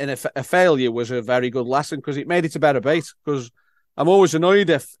 and a failure was a very good lesson because it made it a better bait. Because I'm always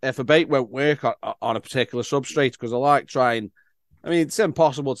annoyed if a bait won't work on a particular substrate because I like trying. I mean, it's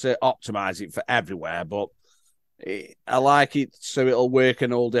impossible to optimize it for everywhere, but I like it so it'll work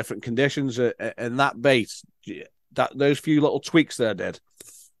in all different conditions. And that bait, those few little tweaks there did,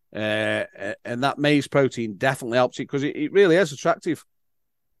 and that maize protein definitely helps it because it really is attractive.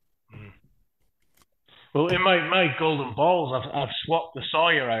 Well, in my golden balls, I've swapped the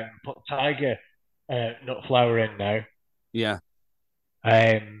soya out and put tiger nut flour in now. Yeah.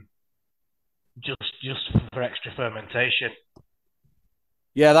 Just for extra fermentation.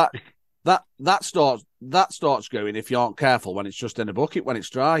 Yeah, that starts going if you aren't careful when it's just in a bucket when it's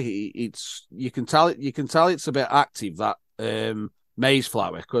dry. You can tell it's a bit active, that maize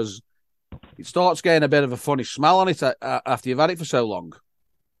flour, because it starts getting a bit of a funny smell on it after you've had it for so long.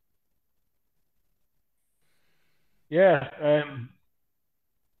 Yeah.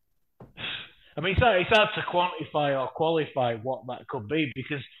 I mean, it's hard to quantify or qualify what that could be,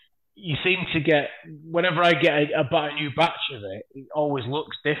 because you seem to get, whenever I get a new batch of it, it always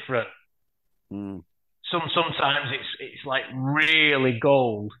looks different. Sometimes it's like really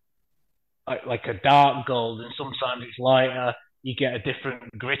gold, like a dark gold, and sometimes it's lighter. You get a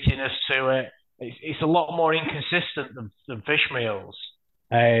different grittiness to it. It's a lot more inconsistent than fish meals.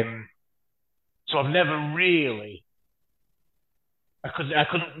 So I've never really, I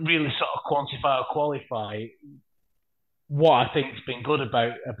couldn't really sort of quantify or qualify what I think's been good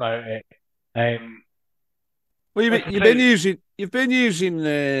about it. Well, you've been using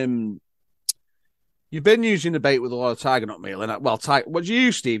the bait with a lot of tiger nut meal, and what do you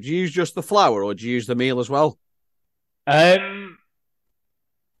use, Steve? Do you use just the flour, or do you use the meal as well? I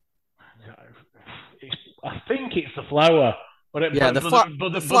think it's the flour, but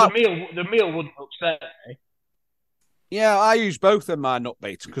the meal wouldn't upset me. Yeah, I use both in my nut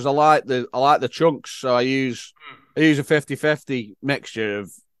bait because I like the chunks. So I use a 50-50 mixture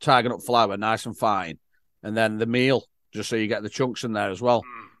of tiger nut flour, nice and fine, and then the meal, just so you get the chunks in there as well.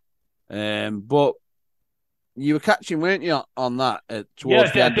 But you were catching, weren't you, on that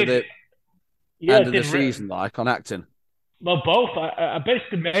towards the end of the season, like on acting? Well, both. I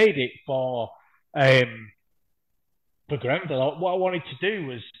basically made it for Grenville. What I wanted to do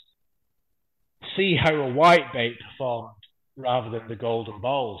was see how a white bait performed rather than the golden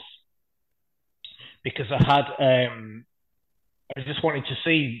balls, because I just wanted to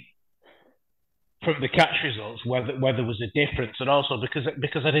see from the catch results whether there was a difference, and also because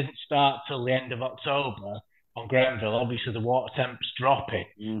I didn't start till the end of October on Grenville. Obviously, the water temp's dropping,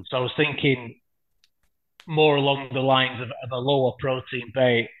 so I was thinking more along the lines of a lower protein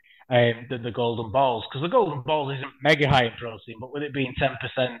bait than the golden balls, because the golden balls isn't mega high in protein, but with it being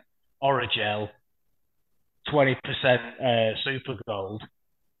 10% Oragel, 20% Super Gold,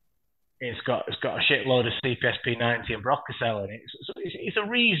 it's got a shitload of CPSP90 and Brocacel in it. So it's a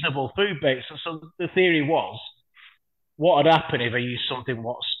reasonable food bait. So the theory was, what would happen if I used something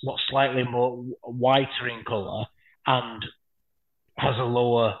what's slightly more whiter in colour and has a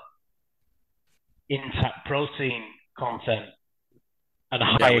lower intact protein content and a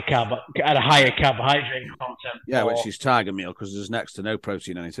higher carbohydrate content. Yeah, which is tiger meal, because there's next to no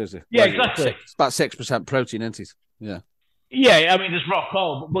protein in it, is there? Yeah, exactly. It's about 6% protein, isn't it? Yeah. Yeah, I mean, there's rock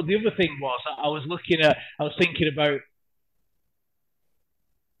all, but the other thing was, I was thinking about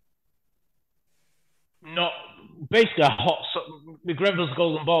not basically with Grenville's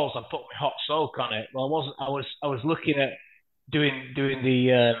golden balls. I put my hot soak on it. Well, I wasn't. I was looking at doing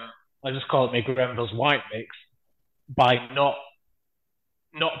the I just call it my Grenville's white mix, by not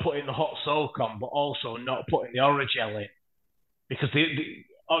putting the hot soak on, but also not putting the Oragel in, because the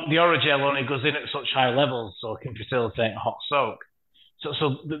Oragel only goes in at such high levels, so it can facilitate a hot soak. So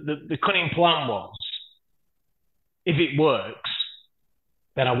the cunning plan was, if it works,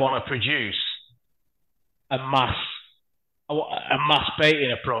 then I want to produce a mass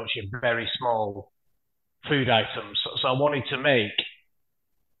baiting approach in very small food items. So I wanted to make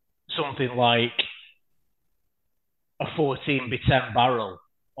something like a 14x10 barrel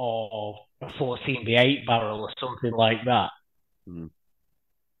or a 14x8 barrel or something like that. And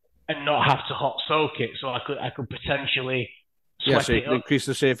not have to hot soak it, so I could potentially sweat so you can increase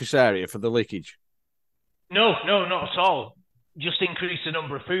the surface area for the leakage. No, not at all. Just increase the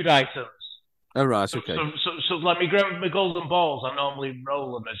number of food items. Oh right, okay. So like my golden balls, I normally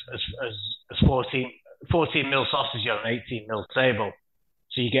roll them as 14 mil sausage on an 18 mil table,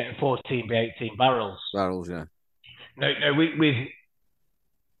 so you're getting 14x18 barrels. Barrels, yeah. No,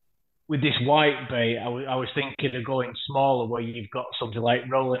 with this white bait, I was thinking of going smaller, where you've got something like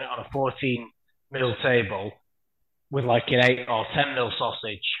rolling it on a 14 mil table with like an 8 or 10 mil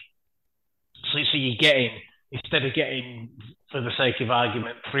sausage. So you're getting, instead of getting, for the sake of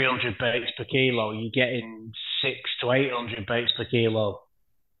argument, 300 baits per kilo, you're getting 600 to 800 baits per kilo.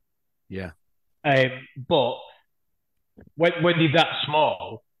 Yeah. But when they're that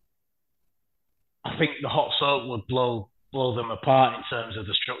small, I think the hot soak would blow them apart in terms of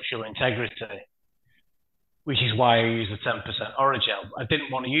the structural integrity, which is why I use the 10% Oragel. I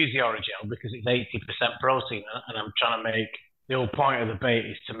didn't want to use the Oragel because it's 80% protein, and I'm trying to make, the whole point of the bait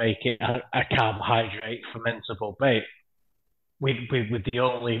is to make it a carbohydrate fermentable bait with the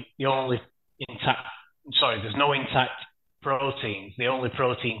only intact, sorry, there's no intact proteins, the only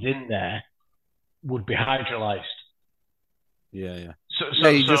proteins in there would be hydrolyzed. Yeah. So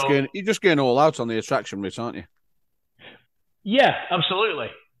you're just going all out on the attraction route, aren't you? Yeah,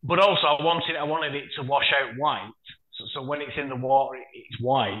 absolutely. But also, I wanted it to wash out white. So when it's in the water, it's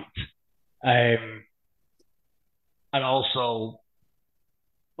white. And also,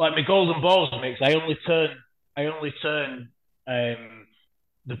 like my golden balls mix, I only turn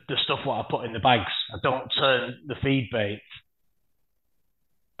the stuff what I put in the bags. I don't turn the feed bait.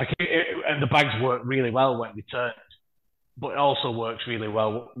 And the bags work really well when they turn, but it also works really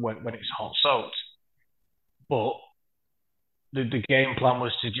well when it's hot soaked. But the game plan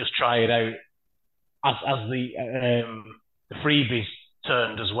was to just try it out as the freebies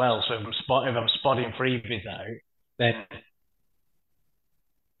turned as well. So if I'm spotting freebies out, then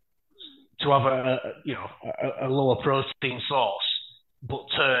to have a lower protein source but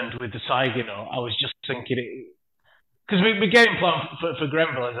turned with the tiger nut, I was just thinking it because my game plan for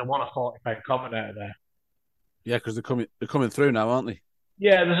Grenville is I want a 40-pound common out of there. Yeah, because they're coming through now, aren't they?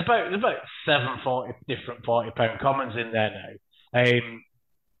 Yeah, there's about 740 different 40-pound commons in there now.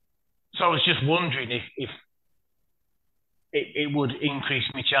 So I was just wondering if it would increase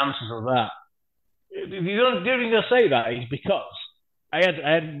my chances of that. The only reason I say that is because I had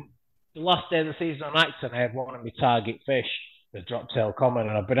the last day of the season on Acton, I had one of my target fish, the drop tail common,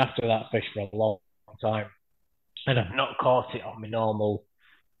 and I've been after that fish for a long time. And I've not caught it on my normal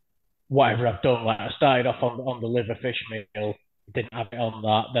whatever I've done. Like I started off on the liver fish meal, didn't have it on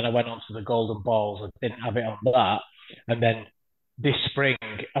that. Then I went on to the golden balls, I didn't have it on that. And then this spring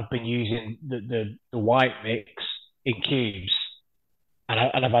I've been using the white mix in cubes.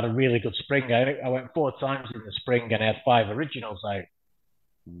 And I've had a really good spring. I went 4 times in the spring and I had 5 originals out.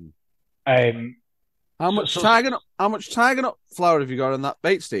 How much tiger nut flour have you got on that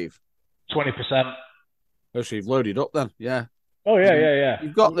bait, Steve? 20%. Oh, so you've loaded up then, yeah. Oh yeah.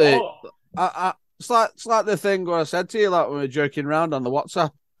 You've got it's like the thing where I said to you, like when we were joking around on the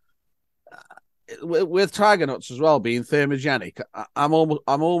WhatsApp, with tiger nuts as well being thermogenic. I'm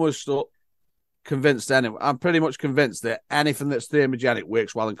almost convinced. Anyway, I'm pretty much convinced that anything that's thermogenic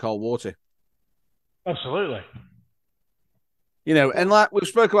works well in cold water. Absolutely. And like we've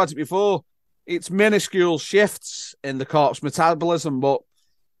spoken about it before, it's minuscule shifts in the carp's metabolism, but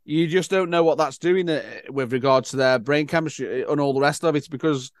you just don't know what that's doing with regards to their brain chemistry and all the rest of it,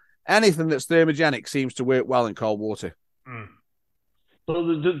 because anything that's thermogenic seems to work well in cold water. But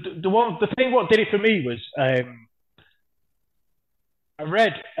the thing what did it for me was I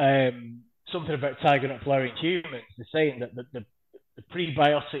read something about tiger nut flour in humans. They're saying that the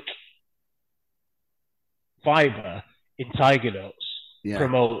prebiotic fiber in tiger nuts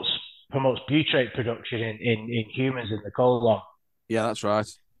promotes butyrate production in humans in the colon. Yeah, that's right.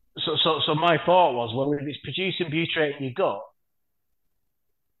 So my thought was, well, if it's producing butyrate in your gut,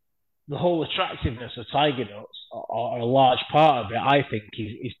 the whole attractiveness of tiger nuts, or a large part of it, I think,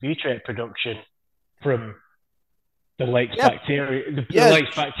 is butyrate production from the lake's bacteria. The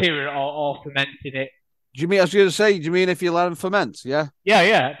lake's bacteria are fermenting it. Do you mean? I was going to say, do you mean if you let them ferment? Yeah.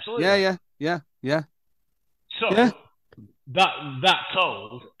 Yeah, absolutely. Yeah. So that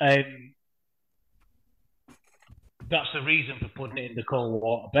told, that's the reason for putting it in the cold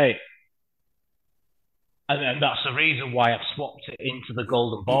water bait. And that's the reason why I've swapped it into the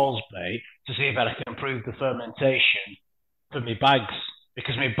golden balls bait, to see if I can improve the fermentation for my bags.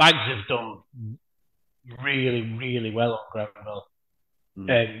 Because my bags have done really, really well on Grenville.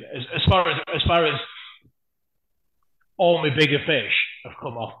 And as far as all my bigger fish have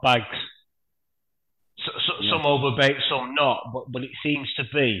come off bags. Some overbait, some not, but it seems to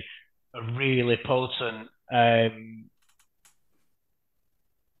be a really potent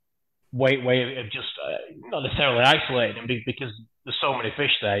way of just not necessarily isolating them, because there's so many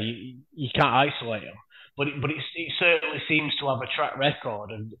fish there, you can't isolate them. But it certainly seems to have a track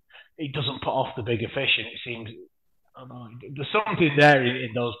record, and it doesn't put off the bigger fish. And it seems, I don't know, there's something there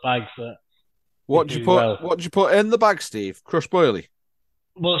in those bags that. What did you put in the bag, Steve? Crushed boilie.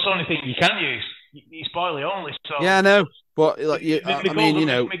 Well, it's the only thing you can use. It's boilie only. So yeah, I know. But like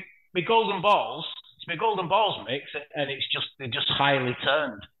my golden balls. It's my golden balls mix, and they're just highly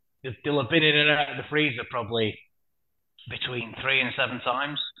turned. They'll have been in and out of the freezer probably between 3 and 7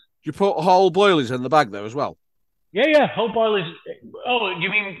 times. Do you put whole boilies in the bag though as well? Yeah, whole boilies. Oh, you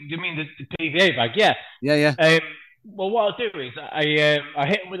mean the PVA bag? Yeah. Yeah. Well, what I'll do is I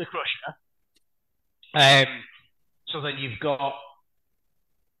hit them with a crusher. So then you've got,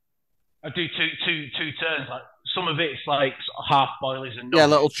 I do two turns. Like some of it's like half boilies and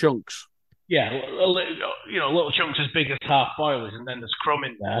little chunks. Yeah, little chunks as big as half boilers, and then there's crumb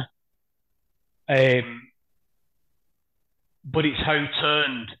in there. but it's how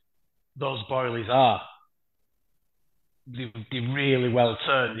turned those boilies are. They're really well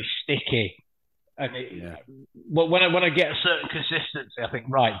turned. They're sticky, and when I get a certain consistency, I think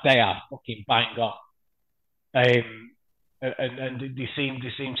right, they are fucking bang on, and they seem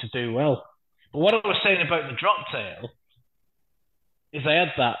to do well. But what I was saying about the drop tail is I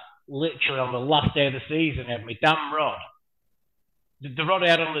had that literally on the last day of the season. I had my damn rod. The rod I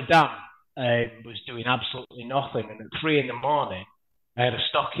had on the dam was doing absolutely nothing, and at 3 a.m, I had a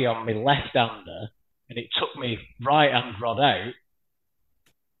stocky on my left-hander, and it took me right-hand rod out.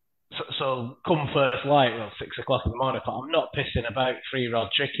 So come first light, 6 o'clock in the morning, I thought, I'm not pissing about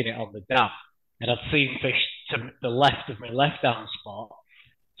 3-rod tricking it on the dam. And I'd seen fish to the left of my left-hand spot.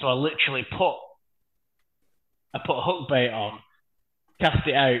 So I literally put a hook bait on, cast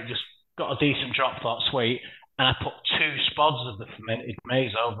it out, just got a decent drop, thought sweet, and I put 2 spods of the fermented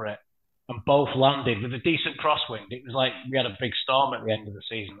maize over it. And both landed with a decent crosswind. It was like we had a big storm at the end of the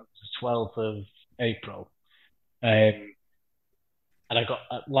season. It was the 12th of April. And I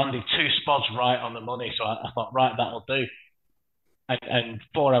landed 2 spots right on the money. So I thought, right, that'll do. And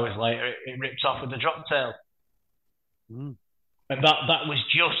 4 hours later, it ripped off with the drop tail. And that was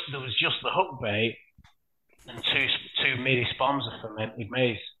there was just the hook bait and two midi spawns of fermented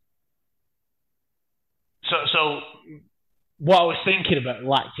maize. So what I was thinking about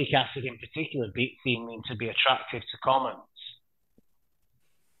lactic acid in particular seeming to be attractive to commons,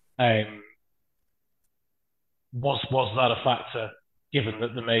 was that a factor, given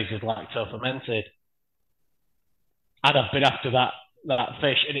that the maize is lacto-fermented? And I've been after that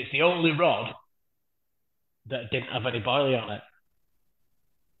fish, and it's the only rod that didn't have any boilie on it.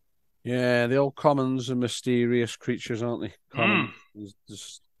 Yeah, the old commons are mysterious creatures, aren't they? Commons.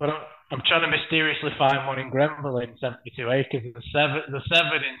 But I'm trying to mysteriously find one in Grenville in 72 acres. The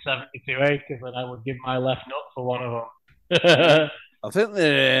seven in 72 acres, and I would give my left nut for one of them. I think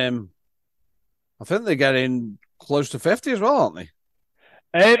they're getting close to 50 as well, aren't they?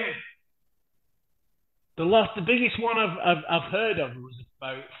 The biggest one I've heard of was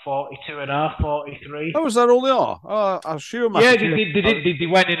about 42.5, 43. Oh, was that all they are? Oh, I assume. Yeah, they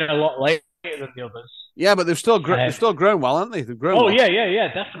went in a lot later than the others. Yeah, but they've still grown well, haven't they? They've grown. Oh well.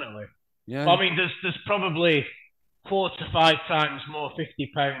 yeah, definitely. Yeah. But, I mean, there's probably 4 to 5 times more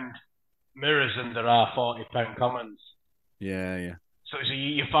 50-pound mirrors than there are 40-pound commons. Yeah. So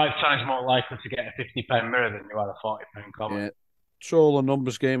you're 5 times more likely to get a 50-pound mirror than you are a 40-pound common. Yeah. It's all a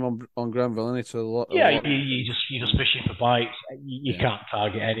numbers game on Grenville, isn't it? You're just fishing for bites. You can't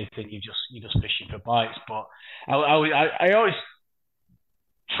target anything. You're just fishing for bites. But I always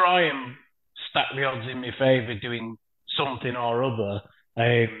try and stack the odds in my favour, doing something or other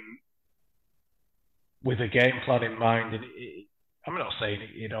with a game plan in mind. And I'm not saying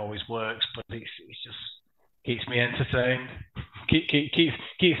it always works, but it's just keeps me entertained.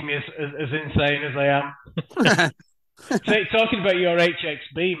 Keeps me as insane as I am. So, talking about your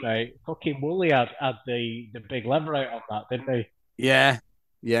HXB, mate, fucking Wooly had the big lever out on that, didn't he? Yeah.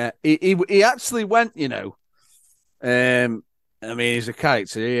 He actually went, I mean, he's a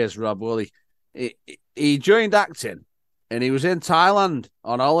character. He is, Rob Wooly. He joined acting, and he was in Thailand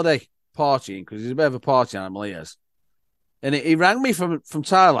on holiday partying, because he's a bit of a party animal, he is. And he rang me from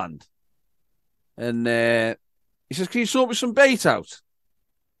Thailand, and he says, "Can you sort me some bait out?"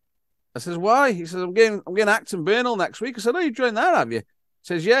 I says, "Why?" He says, I'm getting acting Burnell next week. I said, "Oh, you joined there, have you?" He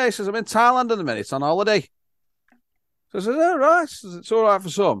says, "Yeah." He says, "I'm in Thailand in a minute on holiday." So I said, "Oh, right." Says, "It's all right for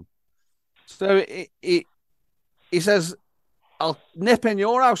some." So he says, "I'll nip in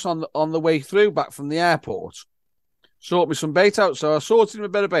your house on the way through back from the airport. Sort me some bait out." So I sorted him a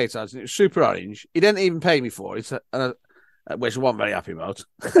bit of bait out, and it was super orange. He didn't even pay me for it, which I wasn't very happy about.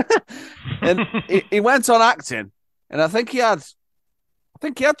 And he went on acting, and I think he had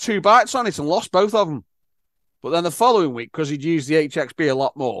 2 bites on it and lost both of them. But then the following week, because he'd used the HXB a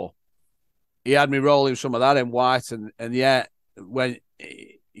lot more, he had me rolling some of that in white. And yeah, when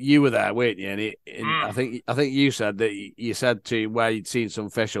you were there, weren't you? And I think you said that you said to him where you'd seen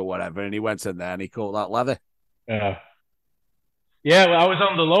some fish or whatever, and he went in there and he caught that leather. Yeah. Yeah, well, I was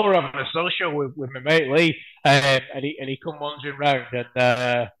on the lower of a social with my mate Lee, and he come wandering round, and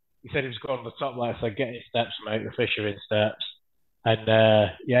he said he was going on the top line. I said, "Get in steps, mate. The fish are in steps." And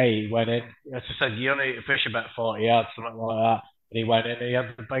he went in. As I said, you only need to fish about 40 yards, something like that. And he went in and he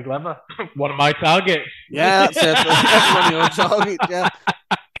had the big lever. One of my targets. Yeah, that's it. That's one of your targets, yeah.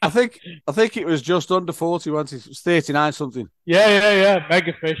 I think it was just under 40 once. It was 39 something. Yeah.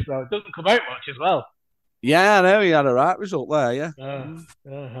 Mega fish, though. It doesn't come out much as well. Yeah, I know. He had a right result there, yeah.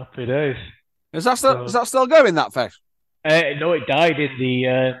 Happy days. Is that still going, that fish? No, it died in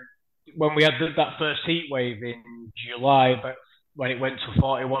the... when we had that first heat wave in July, but when it went to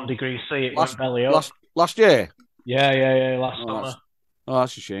 41 degrees C, it went belly up. Last year? Yeah, last summer.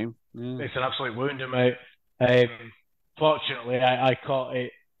 That's a shame. Yeah. It's an absolute wounder, mate. Fortunately, I caught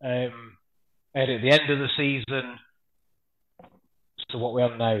it at the end of the season. So what we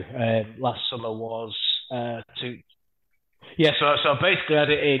have now, last summer was So basically I had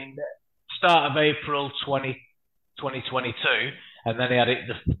it in start of April 2022, and then I had it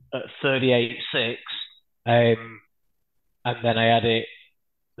at 38.6, and then I had it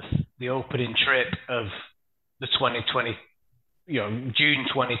the opening trip of the 2020, June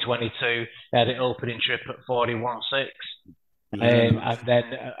 2022. I had it opening trip at 41.6, and then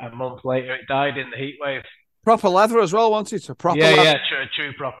a month later it died in the heat wave. Proper leather as well, wasn't it? A proper leather. Yeah,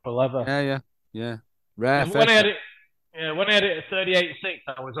 true proper leather. Yeah. Rare fish. When I had it at 38.6,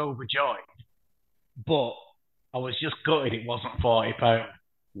 I was overjoyed, but I was just gutted it wasn't £40.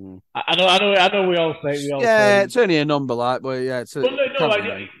 I know. We all say. It's only a number, like, but yeah, it's.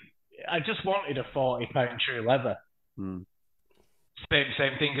 I just wanted a £40 true leather. Same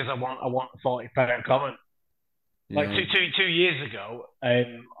thing as I want a £40 common. Like two years ago,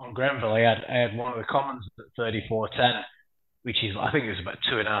 on Grenville, I had one of the commons at 34.10, which is, I think it was about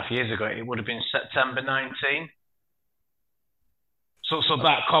 2.5 years ago. It would have been September 19. So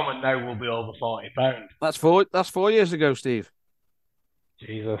that common now will be over £40. That's 4 years ago, Steve.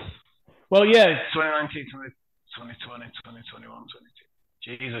 Jesus. Well, yeah, 2019, 2020, 2021, 22.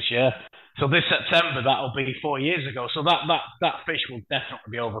 Jesus, yeah. So this September, that'll be 4 years ago. So that fish will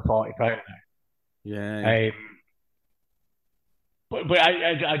definitely be over £40 now. Yeah. But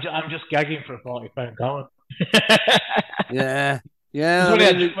I'm just gagging for a £40 common. Yeah.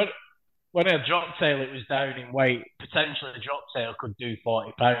 When I had drop tail, it was down in weight. Potentially, the drop tail could do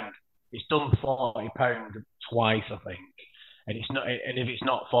 £40. It's done £40 twice, I think. And it's not. And if it's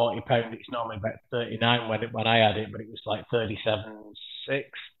not £40, it's normally about 39 when I had it, but it was like 37.6. So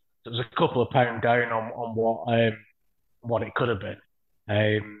it was a couple of pound down on what it could have been.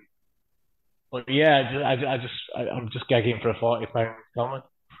 But yeah, I'm just gagging for a £40 common.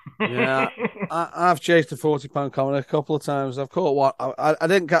 Yeah, I've chased a £40 common a couple of times. I've caught one. I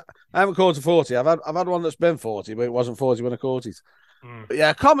haven't caught a 40. I've had one that's been 40, but it wasn't 40 when I caught it. But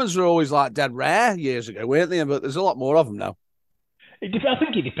yeah, commons were always like dead rare years ago, weren't they? But there's a lot more of them now. I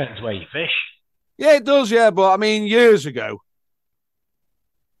think it depends where you fish. Yeah, it does. Yeah, but I mean, years ago,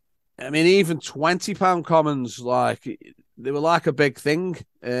 even £20 commons, like, they were like a big thing.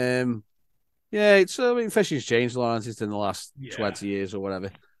 Fishing's changed a lot in the last 20 years or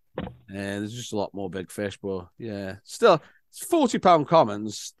whatever. There's just a lot more big fish, but yeah, still, it's £40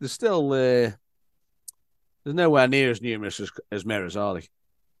 commons. There's still there's nowhere near as numerous as mirrors, are they?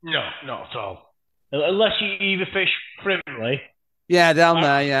 No, not at all. Unless you either fish Frimley. Yeah, down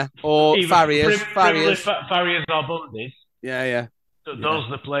there, yeah. Or farriers. Farriers or bundies. Yeah. So those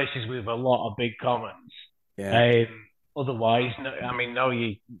are the places with a lot of big commons. Yeah. Otherwise,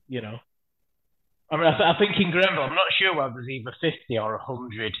 you know. I think in Grenville, I'm not sure whether there's either 50 or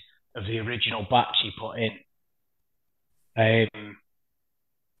 100 of the original batch he put in.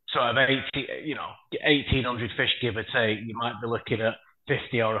 So of 1,800 fish, give or take, you might be looking at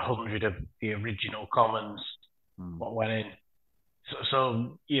 50 or 100 of the original commons what went in.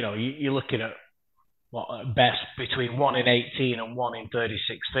 So you're looking at what at best between 1 in 18 and 1 in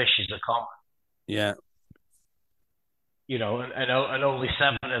 36 fish is a common. Yeah. And only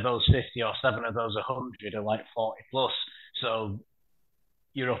 7 of those 50 or 7 of those 100 are like 40 plus. So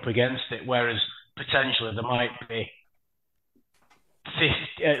you're up against it. Whereas potentially there might be 30,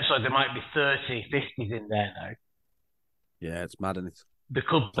 50s in there now. Yeah, it's mad, isn't it? There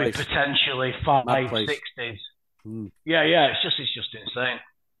could be potentially 5 60s. Yeah, it's just insane.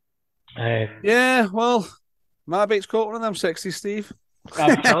 Yeah, well, my bait's caught one of them 60s, Steve.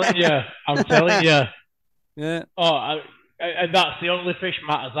 I'm telling you. Yeah. Oh, and that's the only fish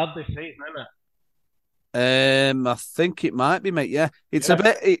Matt has had this season, isn't it? I think it might be, mate. Yeah, it's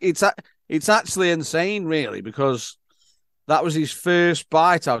it's actually insane, really, because that was his first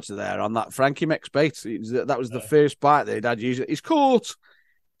bite out of there on that Frankie Mix bait. That was the first bite that he'd had using. He's caught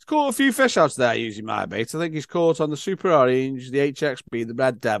a few fish out there using my bait. I think he's caught on the Super Orange, the HXB, the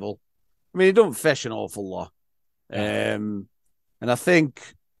Red Devil. I mean, he don't fish an awful lot, and I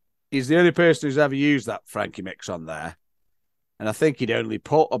think he's the only person who's ever used that Frankie Mix on there. And I think he'd only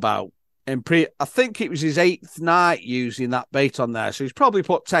put about I think it was his 8th night using that bait on there. So he's probably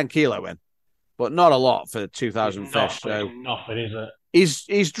put 10 kilo in, but not a lot for 2,000 fish. So nothing, is it?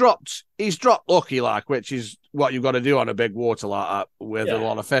 He's dropped lucky, like, which is what you've got to do on a big water like that with a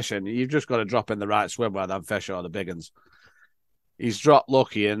lot of fishing. You've just got to drop in the right swim where them fish are the big ones. he's dropped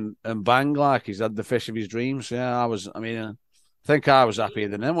lucky and bang, like he's had the fish of his dreams. Yeah, I think I was happier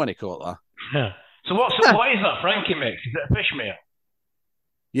than him when he caught that. Yeah. So what is that Frankie mix? Is it a fish meal?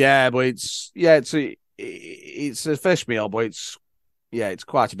 Yeah, but it's a fish meal, but it's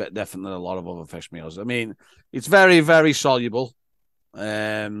quite a bit different than a lot of other fish meals. I mean, it's very, very soluble.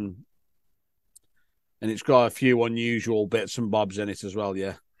 And it's got a few unusual bits and bobs in it as well,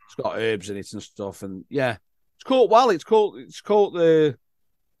 yeah. It's got herbs in it and stuff, and yeah. It's caught well. It's caught the...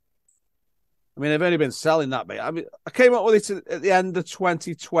 I mean, I've only been selling that bait. I mean, I came up with it at the end of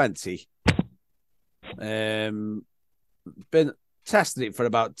 2020. Been tested it for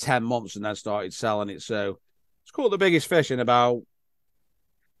about 10 months and then started selling it. So it's caught the biggest fish in about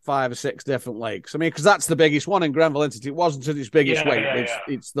 5 or 6 different lakes. I mean, because that's the biggest one in Grenville, isn't it? It wasn't at its biggest weight.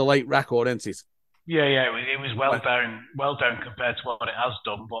 It's the lake record, isn't it? Yeah, it was well down compared to what it has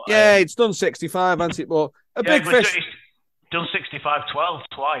done. But yeah, it's done 65, hasn't it? But big fish. It's done 65-12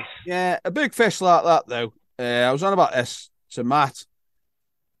 twice. Yeah, a big fish like that, though. I was on about this to Matt.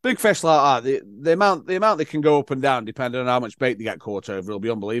 Big fish like that, the amount they can go up and down depending on how much bait they get caught over, it'll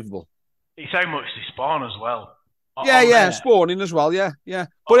be unbelievable. It's how much they spawn as well. Spawning as well, yeah.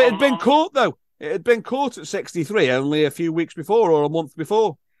 But it had been caught, though. It had been caught at 63 only a few weeks before or a month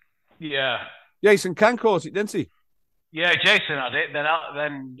before. Yeah. Jason Can caught it, didn't he? Yeah, Jason had it. Then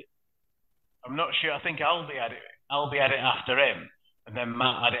I'm not sure. I think Albie had it. Albie had it after him, and then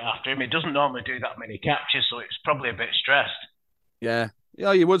Matt had it after him. It doesn't normally do that many captures, so it's probably a bit stressed. Yeah,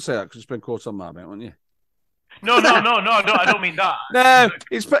 you would say that because it's been caught on my bait, wouldn't you? No, I don't mean that. No,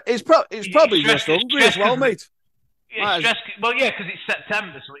 it's probably just hungry as well, mate. It's stressed. Well, yeah, because it's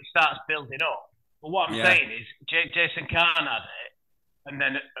September, so it starts building up. But what I'm saying is, Jason Kahn had it, and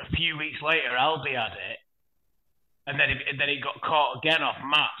then a few weeks later, Albie had it, and then it got caught again off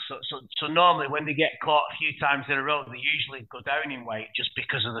Matt. So normally when they get caught a few times in a row, they usually go down in weight just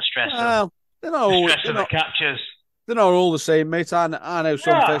because of the stress of the captures. They're not all the same, mate. I know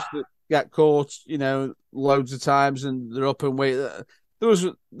some fish that get caught, loads of times, and they're up in weight. There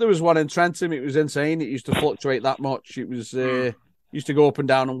was one in Trentham. It was insane. It used to fluctuate that much. It was used to go up and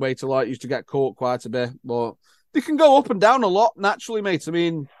down on weight a lot. It used to get caught quite a bit, but they can go up and down a lot naturally, mate. I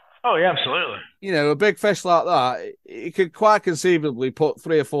mean, oh yeah, absolutely. A big fish like that, it could quite conceivably put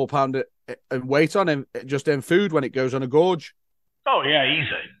 3 or 4 pound in weight on him just in food when it goes on a gorge. Oh yeah,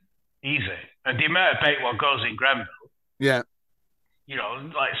 easy. And the amount of bait what goes in Grenville. Yeah.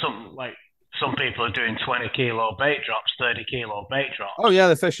 Like some people are doing 20 kilo bait drops, 30 kilo bait drops. Oh yeah,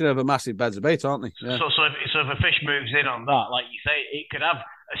 they're fishing over massive beds of bait, aren't they? Yeah. So if a fish moves in on that, like you say, it could have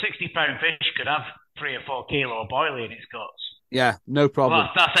a 60-pound fish could have 3 or 4 kilo of boilie in its guts. Yeah, no problem. Well,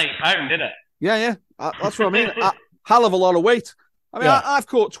 that's 8 pound, isn't it? Yeah. That's what I mean. A hell of a lot of weight. I mean, I've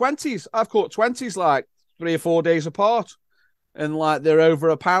caught 20s. I've caught 20s like 3 or 4 days apart. And like they're over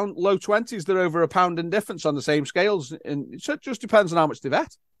a pound, low 20s, they're over a pound in difference on the same scales. And it just depends on how much they've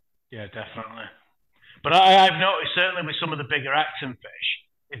had. Yeah, definitely. But I've noticed certainly with some of the bigger accent fish,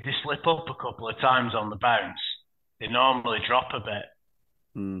 if they slip up a couple of times on the bounce, they normally drop a bit.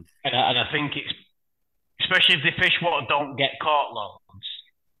 And I think it's, especially if the fish don't get caught loads,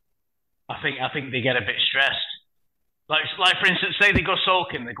 I think they get a bit stressed. Like for instance, say they go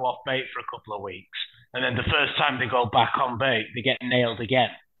sulking, they go off bait for a couple of weeks, and then the first time they go back on bait, they get nailed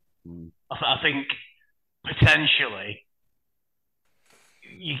again. I think potentially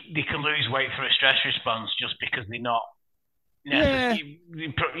they can lose weight through a stress response just because they're not necessarily,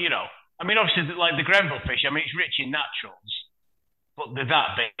 I mean, obviously, like the Grenville fish, I mean, it's rich in naturals, but they're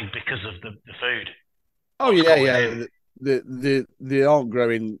that big because of the food. Oh, yeah. They aren't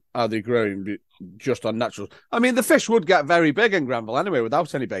growing, are they growing just on naturals? I mean, the fish would get very big in Grenville anyway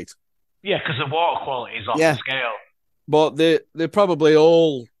without any bait. Yeah, because the water quality is off the scale. But they're probably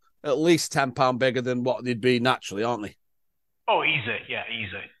all at least 10 pound bigger than what they'd be naturally, aren't they? Oh, easy. Yeah,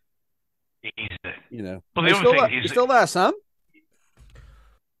 easy. But the other thing is... You still there, Sam?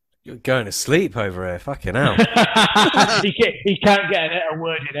 You're going to sleep over here. Fucking hell. he can't get a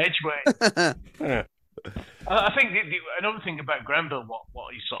word in edgeways. I think another thing about Grenville,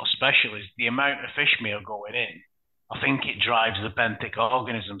 what is sort of special is the amount of fish meal going in. I think it drives the benthic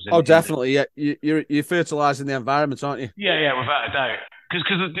organisms. Definitely. Yeah, you're fertilising the environment, aren't you? Yeah, without a doubt.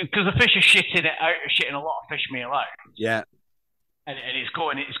 Because the fish are shitting a lot of fish meal out. Yeah. And it's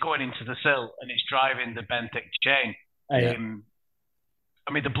going into the sill and it's driving the benthic chain. Yeah.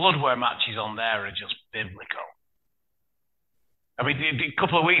 I mean, the bloodworm matches on there are just biblical. I mean, a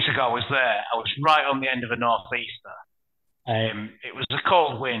couple of weeks ago I was there. I was right on the end of a northeaster. It was a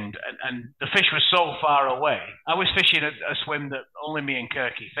cold wind, and the fish was so far away. I was fishing a swim that only me and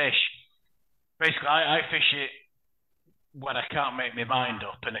Kirky fish. Basically, I fish it when I can't make my mind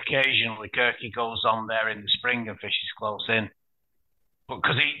up, and occasionally Kirky goes on there in the spring and fishes close in. But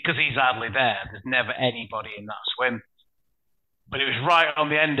because he's hardly there, there's never anybody in that swim. But it was right on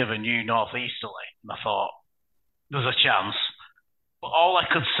the end of a new northeasterly, and I thought, there's a chance. But all I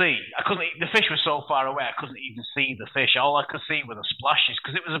could see, the fish was so far away, I couldn't even see the fish. All I could see were the splashes,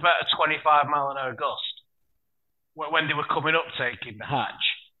 because it was about a 25-mile-an-hour gust. When they were coming up taking the hatch,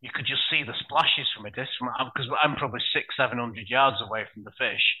 you could just see the splashes from a distance, because I'm probably 600-700 yards away from the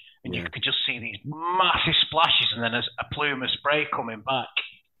fish, and you could just see these massive splashes, and then a plume of spray coming back.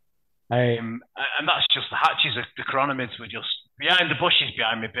 And that's just the hatches. The chironomids were just behind the bushes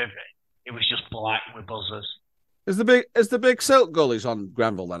behind me bivvy. It was just black with buzzers. Is the big silk gullies on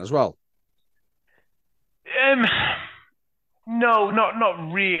Grenville then as well? No,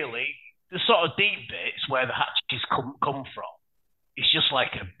 not really. The sort of deep bits where the hatches come from, it's just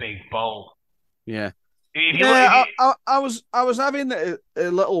like a big bowl. Yeah. I was having a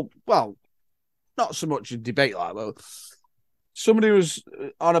little, well, not so much a debate like that. Somebody was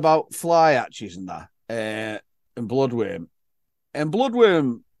on about fly hatches and that, and bloodworm. And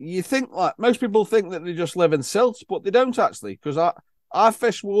bloodworm, you think, like, most people think that they just live in silts, but they don't actually, because I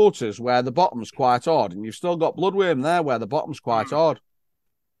fish waters where the bottom's quite hard, and you've still got bloodworm there where the bottom's quite hard.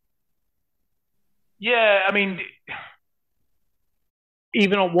 Yeah, I mean,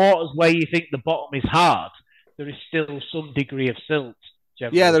 even on waters where you think the bottom is hard, there is still some degree of silt.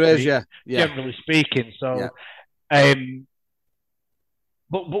 Yeah, there is. Yeah. Generally speaking, so,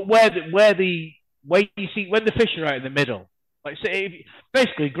 but where you see when the fish are out in the middle, like say,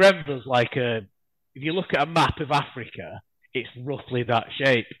 basically Grenville's like if you look at a map of Africa, it's roughly that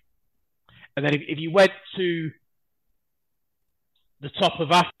shape, and then if you went to the top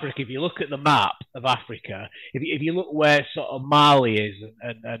of Africa, if you look at the map of Africa, if you look where sort of Mali is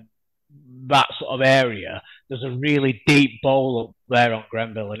and that sort of area, there's a really deep bowl up there on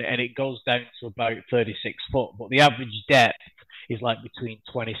Grenville, and it goes down to about 36 foot, but the average depth is like between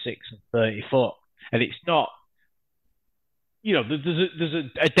 26 and 30 foot, and it's not, you know, there's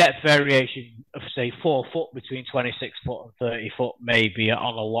a depth variation of say 4 foot between 26 foot and 30 foot maybe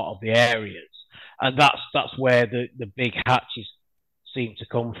on a lot of the areas, and that's where the big hatches seem to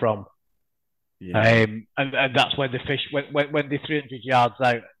come from. Yeah. And that's when the fish, when they're 300 yards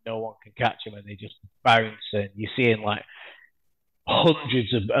out, no one can catch them, and they just bounce, and you're seeing like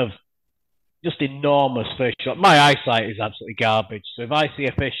hundreds of just enormous fish. Like, my eyesight is absolutely garbage, so if I see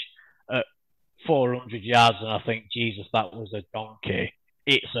a fish at 400 yards and I think, Jesus, that was a donkey,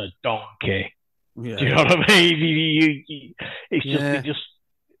 it's a donkey. Yeah. Do you know what I mean? It's just,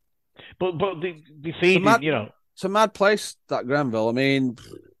 but the feeding, you know. It's a mad place, that Grenville. I mean,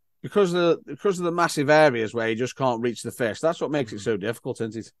 because of the massive areas where you just can't reach the fish. That's what makes it so difficult,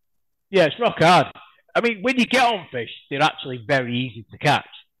 isn't it? Yeah, it's rock hard. I mean, when you get on fish, they're actually very easy to catch.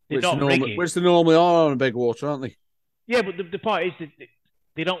 They're not rigging. Which they normally are on a big water, aren't they? Yeah, but the point is that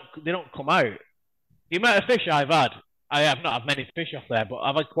they don't come out. The amount of fish I've had, I have not had many fish off there, but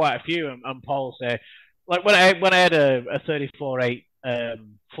I've had quite a few. And Paul say, like when I had a 34.8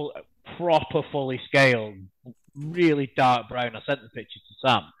 proper fully scaled, really dark brown. I sent the picture to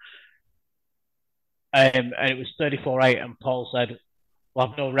Sam, and it was 34.8. And Paul said, "Well,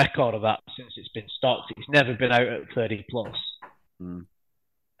 I've no record of that since it's been stocked. It's never been out at 30 plus." Mm.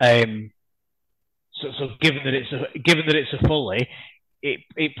 So given that it's a fully,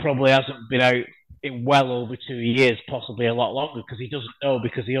 it probably hasn't been out in well over 2 years, possibly a lot longer, because he doesn't know,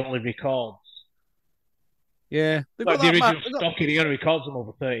 because he only records. Yeah, like the original stocking, he only records them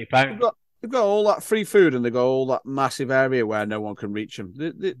over £30. They've got all that free food, and they've got all that massive area where no one can reach them.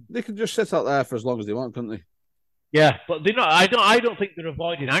 They can just sit out there for as long as they want, couldn't they? Yeah, but they're not. I don't think they're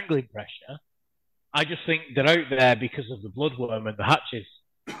avoiding angling pressure. I just think they're out there because of the bloodworm and the hatches.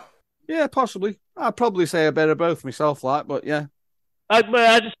 Yeah, possibly. I'd probably say a bit of both myself, but yeah. I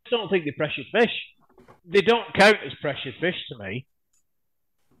just don't think they're pressured fish. They don't count as pressured fish to me,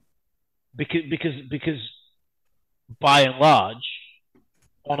 because by and large,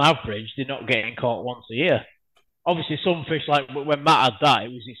 on average, they're not getting caught once a year. Obviously, some fish, like when Matt had that,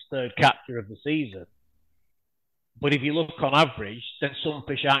 it was his third capture of the season. But if you look on average, then some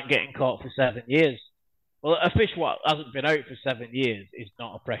fish aren't getting caught for 7 years. Well, a fish what hasn't been out for 7 years is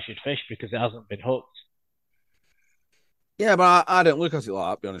not a pressured fish because it hasn't been hooked. Yeah, but I don't look at it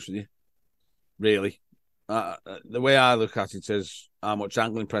like that, to be honest with you. Really. The way I look at it is how much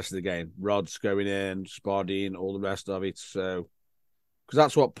angling pressure they gain. Rods going in, spodding, all the rest of it. So, because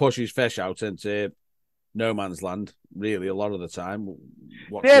that's what pushes fish out into no man's land, really, a lot of the time.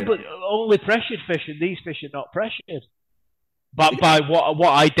 But only pressured fish, and these fish are not pressured. But by what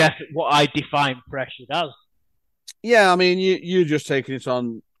I define pressured as. Yeah, I mean, you're just taking it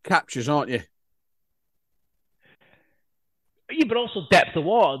on captures, aren't you? Yeah, but also depth of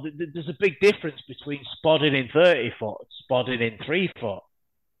water. There's a big difference between spodding in 30 foot and spodding in 3 foot.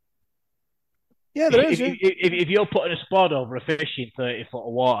 Yeah, there is. Yeah. If you're putting a spod over a fish in 30 foot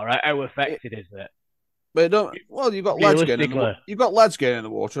of water, how affected is it? But don't. Well, you've got leads going in the. You've got leads going in the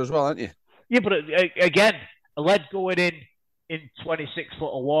water as well, haven't you? Yeah, but again, a lead going in 26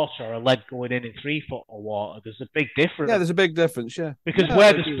 foot of water, or a lead going in 3 foot of water, there's a big difference. Yeah, there's a big difference. Yeah, because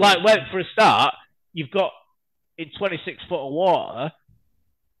where for a start, you've got in 26 foot of water,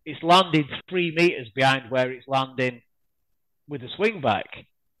 it's landing 3 meters behind where it's landing with a swing back.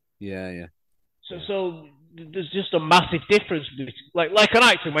 Yeah. So there's just a massive difference. Like an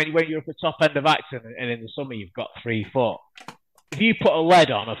Acton, when you're at the top end of Acton and in the summer you've got 3 foot. If you put a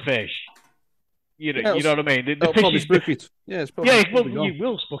lead on a fish, you know what I mean. The fish is spook it. Yeah, it's probably you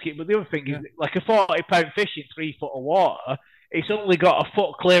will spook it. But the other thing is, like a 40-pound fish in 3 foot of water, it's only got a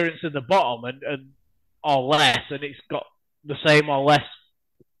foot clearance in the bottom and or less, and it's got the same or less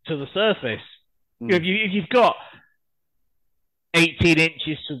to the surface. Mm. If you've got 18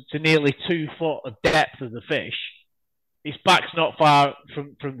 inches to nearly 2 foot of depth of the fish, its back's not far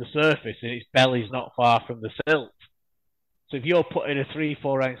from the surface and its belly's not far from the silt. So if you're putting a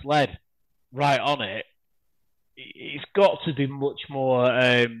 3-4 ounce lead right on it, it's got to be much more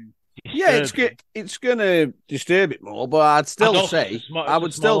disturbing. Yeah, it's going to disturb it more, but I'd still say I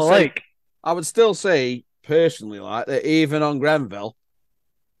would still say personally, like that, even on Grenville,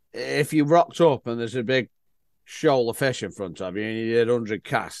 if you rocked up and there's a big shoal of fish in front of you and you did 100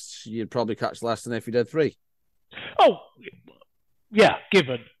 casts, you'd probably catch less than if you did 3. Oh, yeah,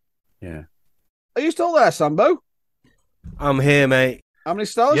 given. Yeah. Are you still there, Sambo? I'm here, mate. How many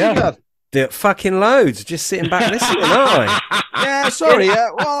stars you had? Fucking loads. Just sitting back listening, aren't I? Yeah, sorry.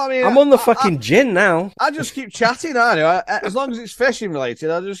 Well, I mean, I'm on the fucking gin now. I just keep chatting, aren't I? As long as it's fishing related,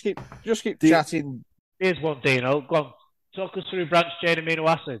 I just keep chatting. Here's one, Dino. Go on. Talk us through branched chain amino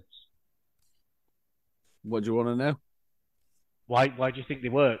acids. What do you want to know? Why do you think they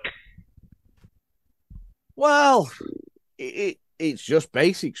work? Well, it's just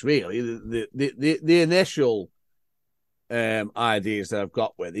basics, really. The initial ideas that I've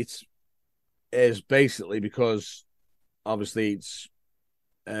got with it is basically because obviously it's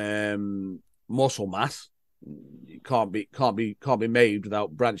muscle mass. It can't be made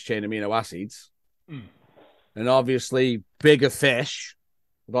without branched chain amino acids. Mm. And obviously bigger fish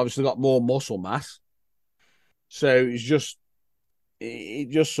have obviously got more muscle mass. So it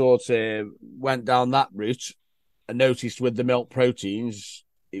just sort of went down that route. I noticed with the milk proteins,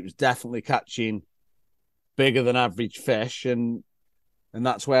 it was definitely catching bigger than average fish, and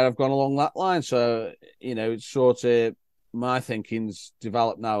that's where I've gone along that line. So, it's sort of my thinking's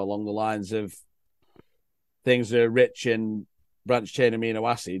developed now along the lines of things that are rich in branched chain amino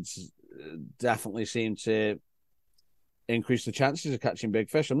acids definitely seem to increase the chances of catching big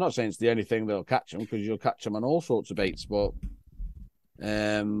fish. I'm not saying it's the only thing that'll catch them, because you'll catch them on all sorts of baits, but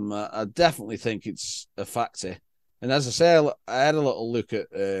I definitely think it's a factor. And as I say, I had a little look at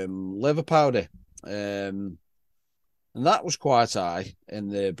liver powder, and that was quite high in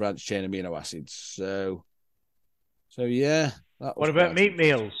the branched chain amino acids. So yeah. What about meat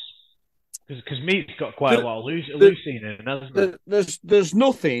meals? Because meat's got quite a lot of leucine in it, hasn't it?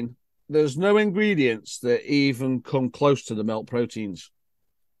 There's no ingredients that even come close to the milk proteins.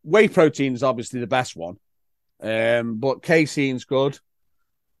 Whey protein is obviously the best one, but casein's good.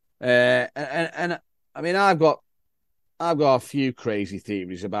 And I mean, I've got a few crazy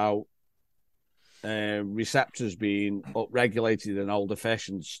theories about receptors being upregulated in older fish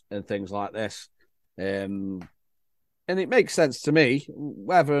and things like this. And it makes sense to me.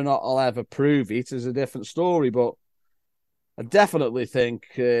 Whether or not I'll ever prove it is a different story, but I definitely think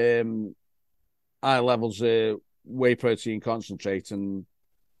high levels of whey protein concentrate in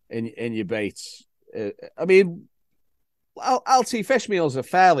your baits. I mean, LT fish meals are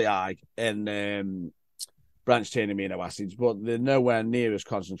fairly high in branched chain amino acids, but they're nowhere near as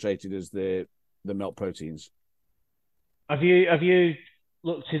concentrated as the milk proteins. Have you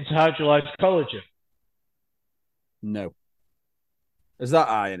looked into hydrolyzed collagen? No. Is that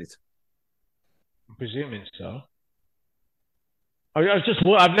high in it? I'm presuming so.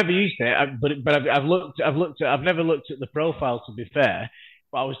 I've never used it, but I've never looked at the profile, to be fair.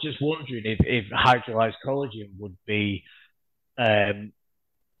 But I was just wondering if hydrolyzed collagen would be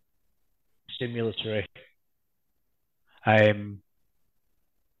stimulatory. I'm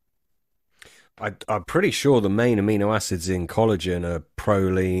pretty sure the main amino acids in collagen are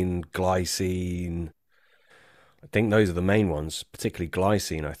proline, glycine, I think those are the main ones, particularly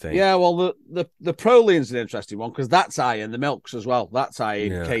glycine, I think. Yeah, well, the proline's an interesting one because that's high in the milks as well. That's high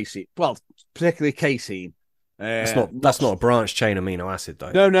in casein. Well, particularly casein. That's not a branched chain amino acid,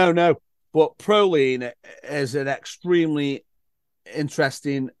 though. No. But proline is an extremely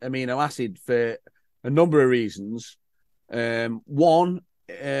interesting amino acid for a number of reasons. One,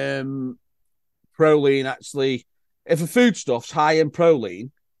 proline actually, if a foodstuff's high in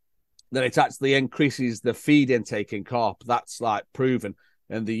proline, then it actually increases the feed intake in carp. That's like proven,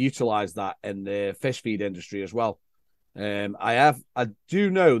 and they utilize that in the fish feed industry as well. I do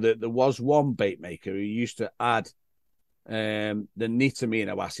know that there was one bait maker who used to add the neat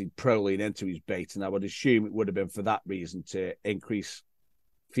amino acid proline into his bait, and I would assume it would have been for that reason, to increase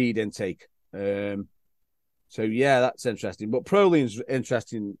feed intake. So yeah, that's interesting. But proline's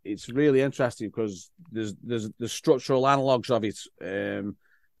interesting. It's really interesting because there's the structural analogs of it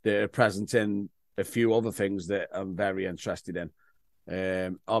that are present in a few other things that I'm very interested in.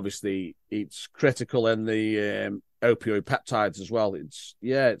 Obviously, it's critical in the opioid peptides as well. It's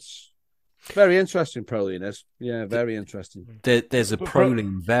very interesting. Proline is very interesting. There's a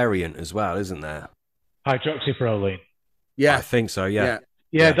proline variant as well, isn't there? Hydroxyproline. Yeah, I think so. Yeah.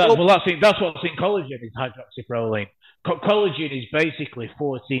 That's what's in collagen is hydroxyproline. Collagen is basically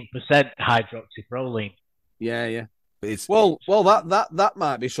 14% hydroxyproline. Yeah. That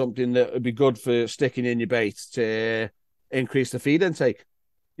might be something that would be good for sticking in your bait to increase the feed intake.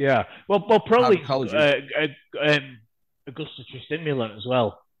 Yeah. Well, proline a gustatory stimulant as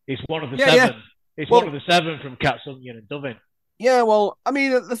well. It's one of the seven. Yeah. It's one of the seven from cat's onion and dovin. Yeah. Well, I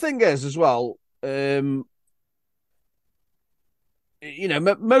mean, the thing is as well. Most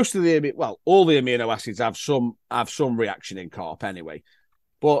of all the amino acids have some reaction in carp anyway,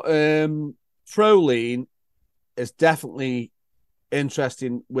 but proline is definitely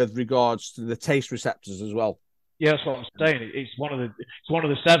interesting with regards to the taste receptors as well. Yeah, that's what I'm saying. It's one of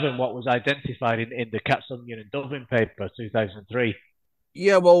the seven what was identified in the cat's onion and dovin paper 2003.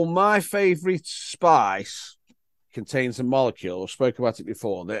 Yeah, well, my favourite spice contains a molecule. I've spoken about it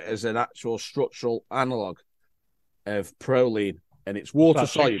before. That is an actual structural analog of proline. And it's water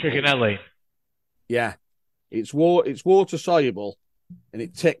soluble. Trigonelli. Yeah, it's water soluble, and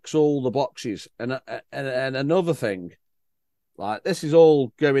it ticks all the boxes. And another thing, like this is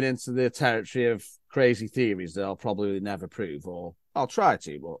all going into the territory of crazy theories that I'll probably never prove, or I'll try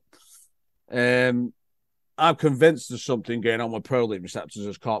to. But I'm convinced there's something going on with proline receptors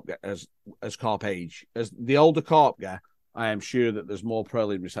as carp age. As the older carp get, I am sure that there's more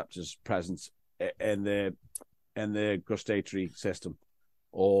proline receptors present in the gustatory system,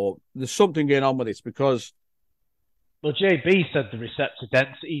 or there's something going on with it because. Well, JB said the receptor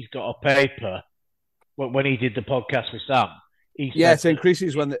density. He's got a paper when he did the podcast with Sam. It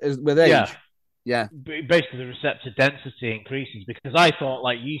increases with age. Yeah. Basically, the receptor density increases because I thought,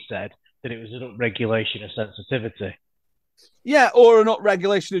 like you said, that it was an upregulation of sensitivity. Yeah, or an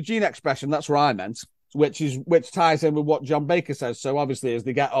upregulation of gene expression. That's what I meant, which ties in with what John Baker says. So obviously, as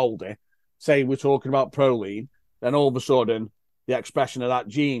they get older, say we're talking about proline, then all of a sudden the expression of that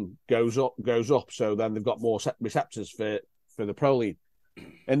gene goes up. So then they've got more receptors for the proline.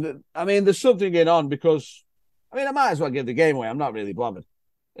 And there's something going on because, I might as well give the game away. I'm not really bothered.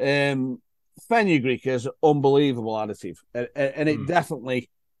 Fenugreek is an unbelievable additive, and it definitely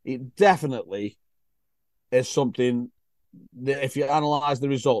is something that if you analyze the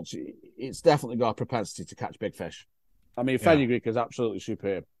results, it's definitely got a propensity to catch big fish. Fenugreek is absolutely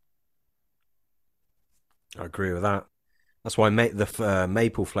superb. I agree with that. That's why the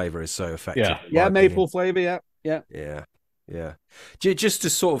maple flavor is so effective. Yeah, maple flavor. Yeah. Just to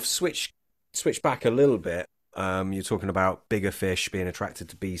sort of switch back a little bit. You're talking about bigger fish being attracted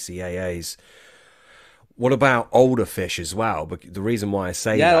to BCAAs. What about older fish as well? But the reason why I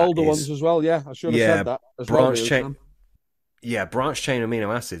say older ones as well. Yeah, I should have said that as branch chain. Yeah, branch chain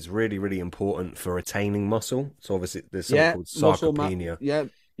amino acids really, really important for retaining muscle. So obviously there's something called sarcopenia.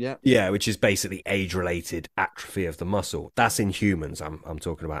 Yeah, which is basically age-related atrophy of the muscle. That's in humans. I'm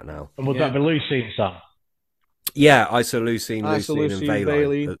talking about now. And would that be leucine, Sam? Yeah, isoleucine, leucine, and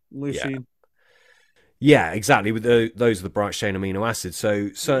valine. Leucine. Yeah, exactly. With those are the branch chain amino acids. So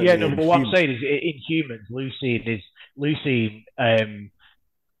certainly, but what I'm saying is, in humans, leucine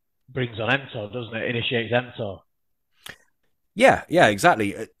brings on mTOR, doesn't it? Initiates mTOR. Yeah,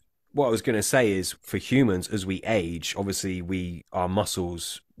 exactly. What I was going to say is, for humans, as we age, obviously our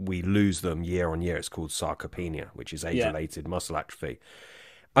muscles, we lose them year on year. It's called sarcopenia, which is age-related muscle atrophy.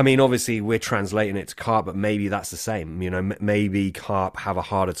 Obviously we're translating it to carp, but maybe that's the same. Maybe carp have a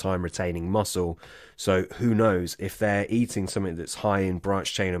harder time retaining muscle. So who knows if they're eating something that's high in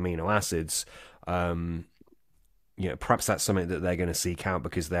branch chain amino acids, perhaps that's something that they're going to seek out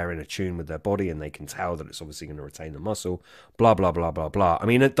because they're in a tune with their body and they can tell that it's obviously going to retain the muscle, blah, blah, blah, blah, blah. I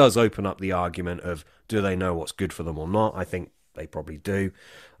mean, it does open up the argument of, do they know what's good for them or not? I think they probably do.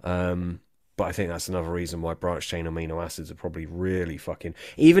 But I think that's another reason why branched chain amino acids are probably really fucking,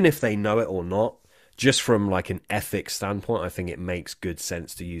 even if they know it or not, just from like an ethics standpoint, I think it makes good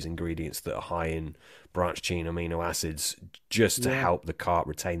sense to use ingredients that are high in branched chain amino acids just to help the carp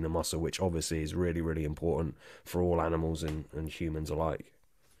retain the muscle, which obviously is really, really important for all animals and humans alike.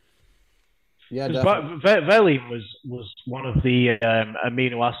 Yeah, valine was one of the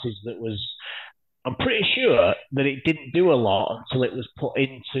amino acids that was, I'm pretty sure that it didn't do a lot until it was put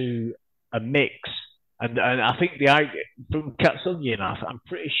into a mix. And I think from Katsunya, I'm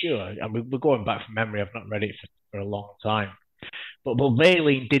pretty sure, and we're going back from memory, I've not read it for a long time, but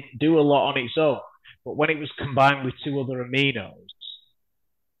valine didn't do a lot on its own. But when it was combined with two other aminos,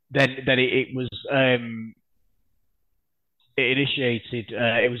 then it was it initiated.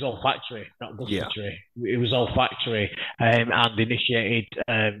 It was olfactory, not gustatory. Yeah. It was olfactory and initiated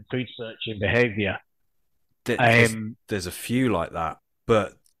food searching behaviour. There's a few like that,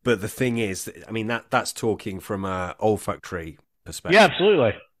 but the thing is, I mean, that's talking from a olfactory perspective. Yeah,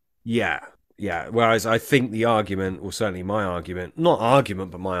 absolutely. Yeah. Whereas I think the argument, or certainly my argument, not argument,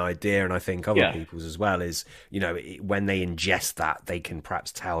 but my idea, and I think other people's as well, is, when they ingest that, they can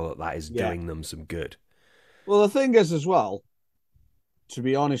perhaps tell that is doing them some good. Well, the thing is as well, to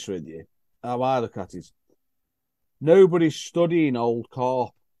be honest with you, how I look at it, nobody's studying old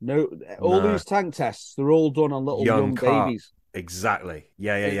carp. All these tank tests, they're all done on little young babies. Exactly.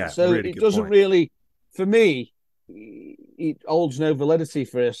 Yeah. So really it doesn't really, for me, it holds no validity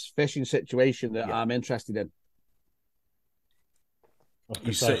for a fishing situation that I'm interested in. That's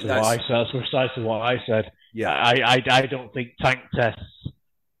precisely what I said. Yeah, I don't think tank tests,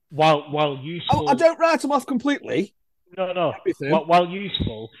 while useful. I don't write them off completely. No. While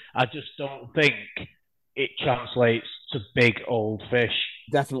useful, I just don't think it translates to big old fish.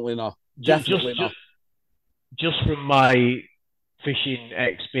 Definitely not. Just from my fishing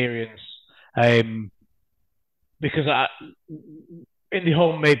experience, because in the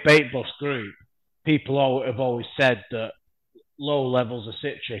homemade bait boss group, people have always said that low levels of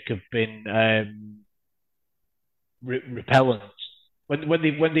citric have been repellent. When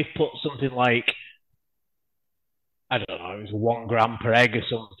they've put something like, I don't know, it was 1 gram per egg or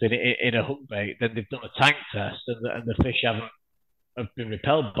something in a hook bait, then they've done a tank test and the fish have been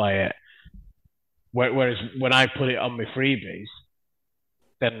repelled by it. Whereas when I put it on my freebies,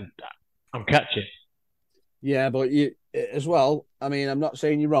 then I'm catching. Yeah, but you as well. I mean, I'm not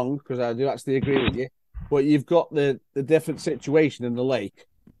saying you're wrong because I do actually agree with you. But you've got the different situation in the lake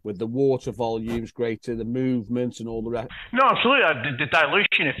with the water volumes greater, the movements, and all the rest. No, absolutely, the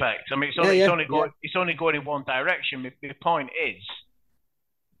dilution effect. I mean, it's only going in one direction. The point is,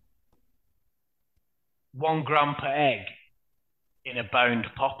 1 gram per egg in a bound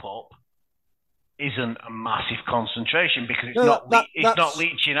pop-up isn't a massive concentration because it's not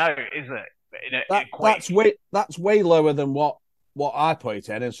leaching out, is it? That's way lower than what I put it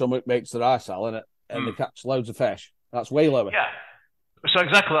in some mates that I sell, and they catch loads of fish. That's way lower. Yeah. So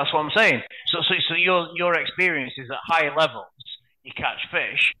exactly, that's what I'm saying. So your experience is at higher levels you catch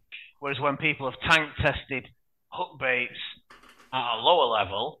fish, whereas when people have tank tested hook baits at a lower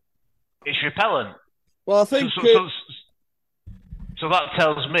level, it's repellent. Well, I think so that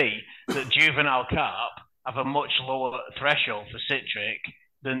tells me that juvenile carp have a much lower threshold for citric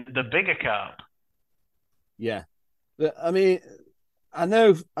than the bigger carp. Yeah, I mean, I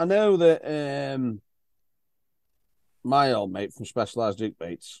know that my old mate from Specialized Duke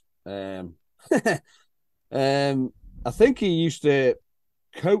Baits, I think he used to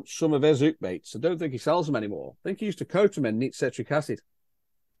coat some of his hook baits. I don't think he sells them anymore. I think he used to coat them in neat citric acid,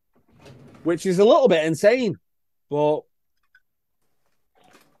 which is a little bit insane, but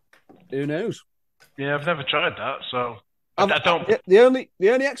who knows? Yeah, I've never tried that, so I don't. The only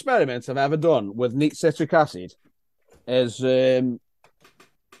experiment I've ever done with neat citric acid is in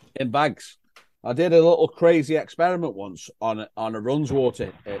bags. I did a little crazy experiment once on a runs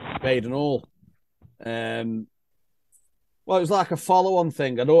water at Baden Hall. Well, it was like a follow-on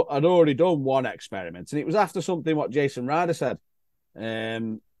thing. I'd already done one experiment, and it was after something what Jason Ryder said.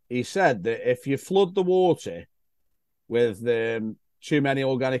 He said that if you flood the water with too many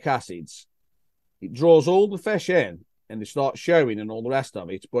organic acids, it draws all the fish in, and they start showing and all the rest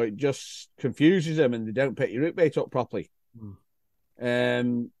of it, but it just confuses them, and they don't pick your hook bait up properly.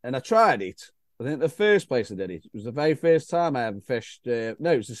 And I tried it. I think the first place I did it was the very first time I ever fished. No,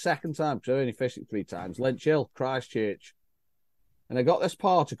 it was the second time because I only fished it 3 times. Lynch Hill, Christchurch. And I got this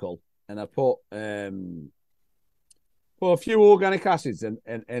particle and I put Well, a few organic acids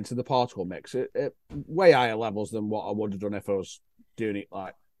into the particle mix, way higher levels than what I would have done if I was doing it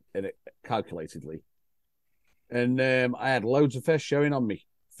like calculatedly. And I had loads of fish showing on me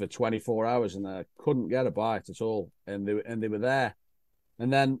for 24 hours, and I couldn't get a bite at all. And they were there.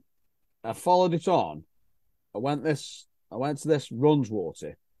 And then I followed it on. I went to this Runs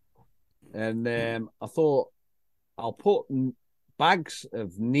water, and I thought I'll put bags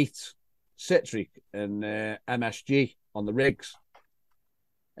of neat citric and MSG on the rigs,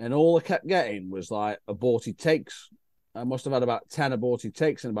 and all I kept getting was like aborted takes. I must have had about 10 aborted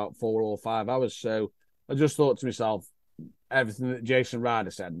takes in about 4 or 5 hours. So I just thought to myself, everything that Jason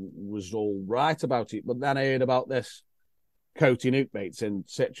Ryder said was all right about it. But then I heard about this coating hook baits and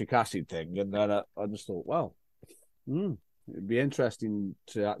citric acid thing, and then I just thought, well, it'd be interesting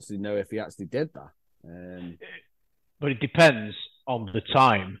to actually know if he actually did that. But it depends on the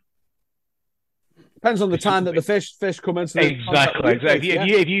time. Depends on the time that the fish come into the exactly.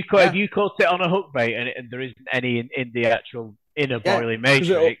 If you caught it on a hook bait and there isn't any in the actual inner boiling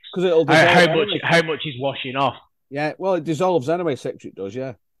matrix, how much is washing off? Yeah, well, it dissolves anyway. Citric does,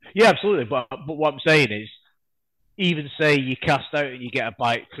 yeah. Yeah, absolutely. But what I'm saying is, even say you cast out and you get a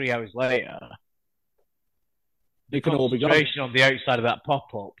bite 3 hours later, the concentration on the outside of that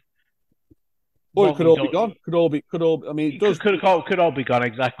pop up. Or it could all be gone. Could all. I mean, it does. Could all be gone,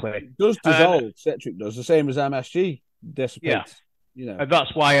 exactly. It does dissolve. Citric does the same as MSG dissipates. Yeah. And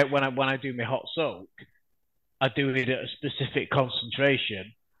that's why when I do my hot soak, I do it at a specific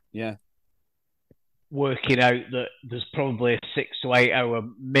concentration. Yeah. Working out that there's probably a 6 to 8 hour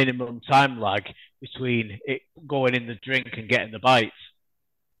minimum time lag between it going in the drink and getting the bites.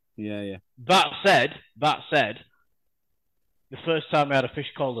 Yeah. That said, the first time I had a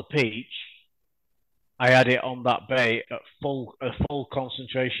fish called a peach, I had it on that bait at a full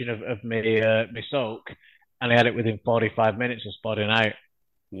concentration of my soak, and I had it within 45 minutes of spotting out.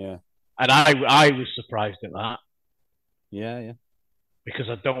 Yeah. And I was surprised at that. Yeah. Because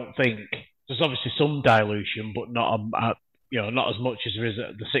I don't think there's obviously some dilution, but not not as much as there is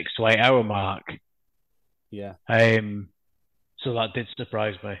at the 6 to 8 hour mark. Yeah. So that did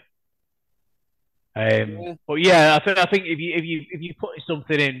surprise me. But yeah, I think if you put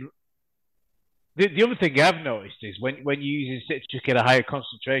something in. The other thing I've noticed is when you're using citric at a higher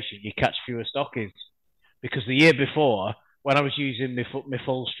concentration, you catch fewer stockies. Because the year before, when I was using my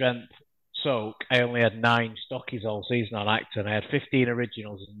full strength soak, I only had 9 stockies all season on Acton. I had 15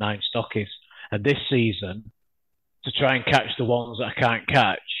 originals and 9 stockies. And this season, to try and catch the ones that I can't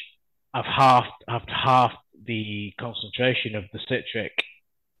catch, I've halved the concentration of the citric.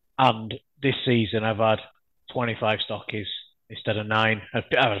 And this season, I've had 25 stockies instead of 9. I've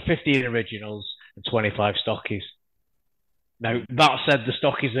had 15 originals and 25 stockies. Now, that said, the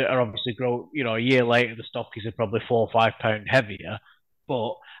stockies are obviously a year later, the stockies are probably 4 or 5 pound heavier,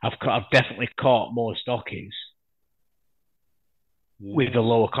 but I've definitely caught more stockies with a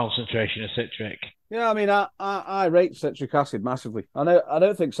lower concentration of citric. Yeah, I mean, I rate citric acid massively. I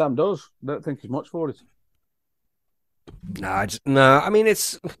don't think Sam does. I don't think he's much for it. No. I mean,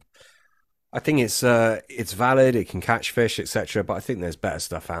 I think it's valid. It can catch fish, etc. But I think there's better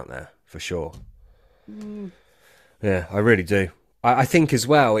stuff out there for sure. Yeah, I really do. I think as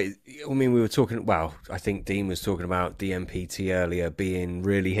well. We were talking. Well, I think Dean was talking about DMPT earlier being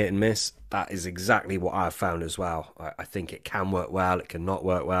really hit and miss. That is exactly what I've found as well. I think it can work well. It can not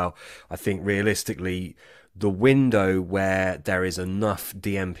work well. I think realistically, the window where there is enough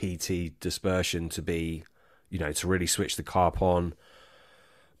DMPT dispersion to be, to really switch the carp on,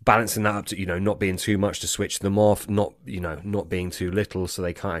 balancing that up to, not being too much to switch them off, not being too little so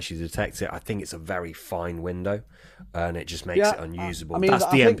they can't actually detect it. I think it's a very fine window, and it just makes it unusable. That's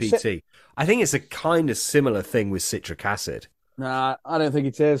DMPT. I think it's a kind of similar thing with citric acid. Nah, I don't think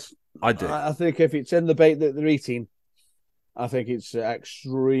it is. I do. I think if it's in the bait that they're eating, I think it's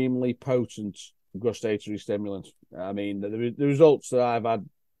extremely potent gustatory stimulant. I mean, the results that I've had,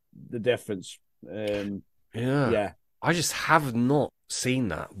 the difference. Yeah. I just have not seen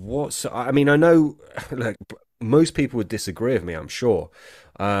that. I mean, I know, look, most people would disagree with me, I'm sure.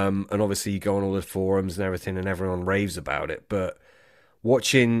 And obviously you go on all the forums and everything and everyone raves about it. But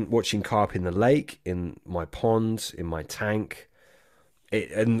watching carp in the lake, in my pond, in my tank,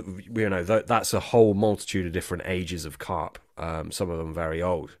 that's a whole multitude of different ages of carp. Some of them very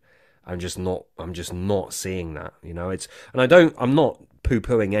old. I'm just not seeing that, I'm not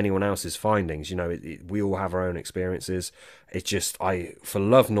poo-pooing anyone else's findings. We all have our own experiences. It's just, for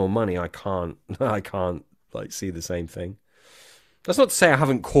love nor money, I can't see the same thing. That's not to say I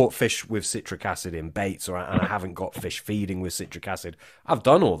haven't caught fish with citric acid in baits, and I haven't got fish feeding with citric acid. I've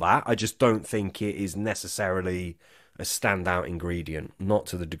done all that. I just don't think it is necessarily a standout ingredient, not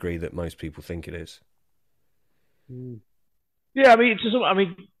to the degree that most people think it is. Yeah, I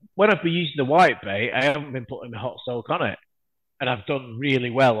mean, when I've been using the white bait, I haven't been putting the hot soak on it, and I've done really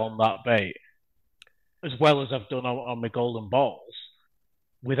well on that bait, as well as I've done on my golden balls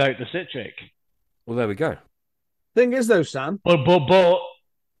without the citric. Well, there we go. Thing is, though, Sam. But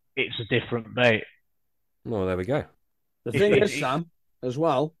it's a different bait. Well, there we go. The thing is, Sam, as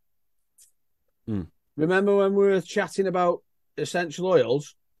well. Remember when we were chatting about essential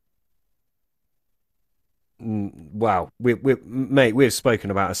oils? Wow, we've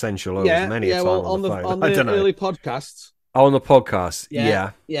spoken about essential oils many a time on the phone. On the early podcasts. Oh, on the podcast,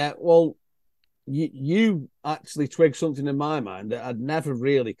 yeah. Well, you actually twigged something in my mind that I'd never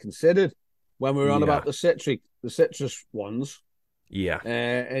really considered when we were on about the citrus ones. Yeah,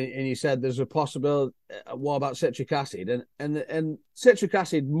 and you said there's a possibility. What about citric acid? And citric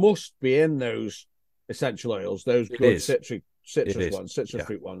acid must be in those essential oils, those good citrus ones, citrus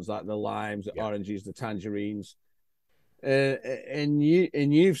fruit ones, like the limes, the oranges, the tangerines. And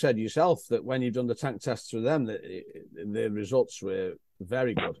you've said yourself that when you've done the tank tests with them, that the results were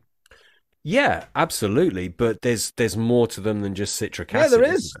very good. Yeah, absolutely. But there's more to them than just citric acid.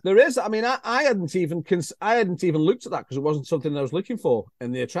 Yeah, there is. I mean, I hadn't even looked at that because it wasn't something I was looking for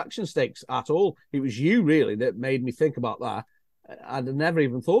in the attraction stakes at all. It was you really that made me think about that. I'd never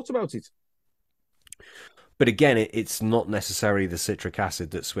even thought about it. But again, it's not necessarily the citric acid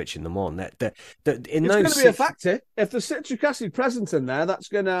that's switching them on. It's going to be a factor. If the citric acid present in there, that's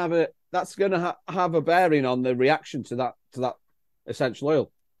going to have a bearing on the reaction to that essential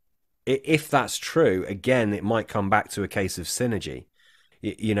oil. If that's true, again, it might come back to a case of synergy.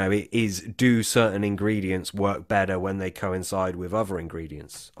 Do certain ingredients work better when they coincide with other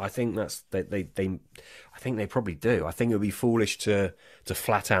ingredients? I think I think they probably do. I think it would be foolish to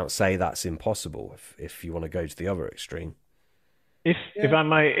flat out say that's impossible if you want to go to the other extreme. If I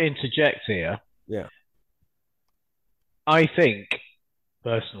might interject here, I think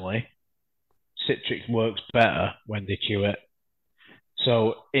personally, citric works better when they chew it.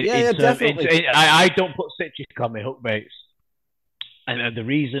 So definitely. I don't put citric on my hook baits. And the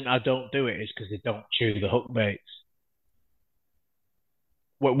reason I don't do it is because they don't chew the hook baits.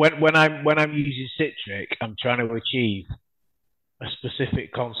 When I'm using citric, I'm trying to achieve a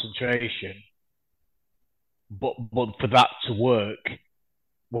specific concentration, but for that to work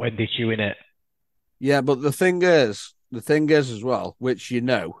when they're chewing it. Yeah, but the thing is as well, which you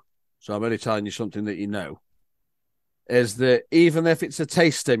know, so I'm only telling you something that you know, is that even if it's a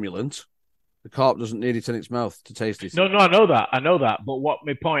taste stimulant, the carp doesn't need it in its mouth to taste it. No, I know that. But what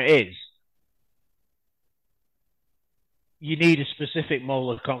my point is, you need a specific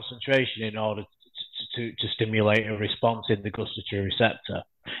molar concentration in order to stimulate a response in the gustatory receptor.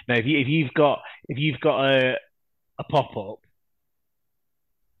 Now, if you've got a pop up,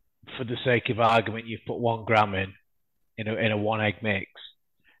 for the sake of argument, you've put 1 gram in a 1 egg mix,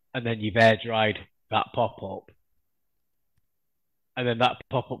 and then you've air dried that pop up. And then that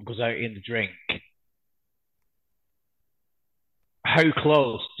pop-up goes out in the drink. How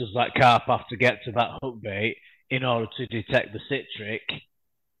close does that carp have to get to that hook bait in order to detect the citric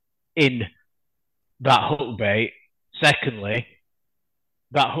in that hook bait? Secondly,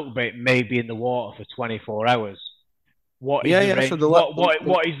 that hook bait may be in the water for 24 hours. What is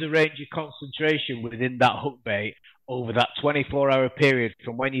the range of concentration within that hook bait over that 24-hour period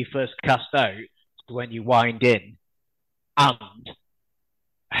from when you first cast out to when you wind in? And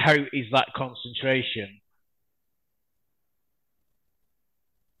how is that concentration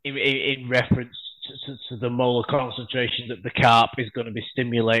in reference to the molar concentration that the carp is going to be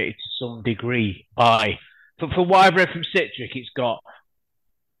stimulated to some degree by? For what I've read from citric, it's got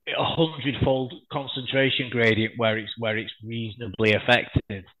 100-fold concentration gradient where it's reasonably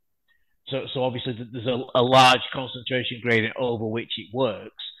effective. So obviously there's a large concentration gradient over which it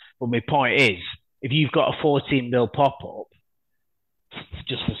works. But my point is, if you've got a 14 mil pop-up,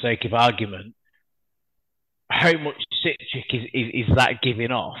 just for sake of argument, how much citric is that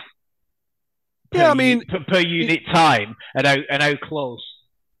giving off? Per unit time, and how close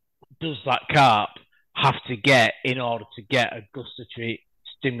does that carp have to get in order to get a gustatory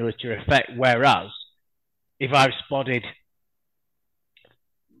stimulatory effect? Whereas, if I've spotted,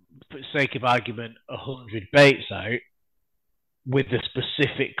 for the sake of argument, 100 baits out with the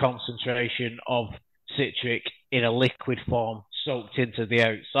specific concentration of citric in a liquid form soaked into the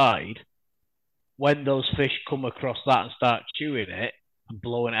outside, when those fish come across that and start chewing it and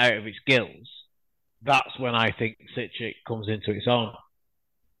blowing it out of its gills, that's when I think citric comes into its own.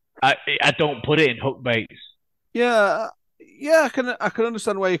 I don't put it in hook baits. Yeah, I can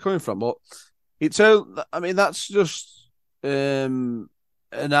understand where you're coming from, but I mean, that's just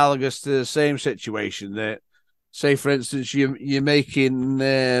analogous to the same situation that, say, for instance, you're making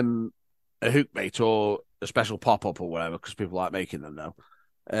a hook bait or a special pop up or whatever, because people like making them now.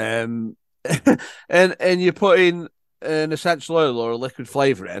 And you put in an essential oil or a liquid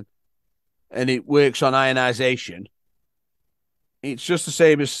flavor in, and it works on ionization. It's just the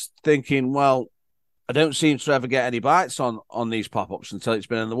same as thinking, well, I don't seem to ever get any bites on these pop ups until it's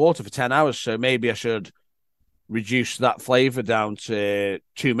been in the water for 10 hours. So maybe I should reduce that flavor down to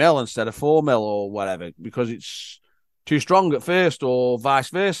 2 mil instead of 4 mil or whatever, because it's too strong at first, or vice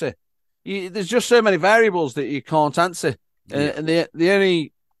versa. There's just so many variables that you can't answer. Yeah. And the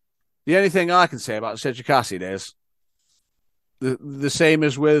only thing I can say about citric acid is the same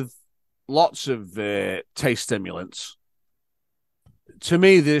as with lots of taste stimulants. To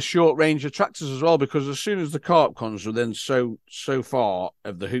me, they're short range attractors as well, because as soon as the carp comes within so far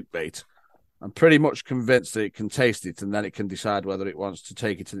of the hook bait, I'm pretty much convinced that it can taste it, and then it can decide whether it wants to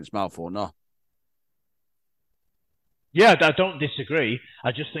take it in its mouth or not. Yeah, I don't disagree.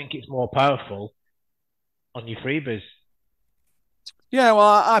 I just think it's more powerful on your freebies. Yeah,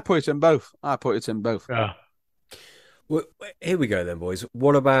 well, I put it in both. Yeah. Well, here we go then, boys.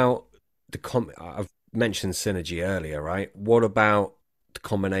 What about I've mentioned synergy earlier, right? What about the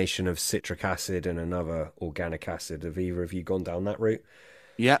combination of citric acid and another organic acid? Have either of you gone down that route?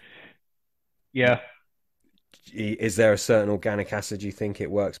 Yeah. Yeah. Is there a certain organic acid you think it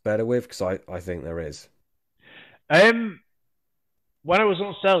works better with? Because I think there is. When I was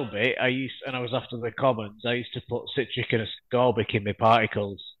on Selby, and I was after the commons, I used to put citric and ascorbic in my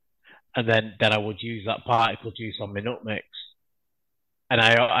particles, and then I would use that particle juice on my nut mix, and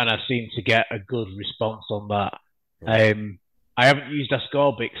I seem to get a good response on that. Right. I haven't used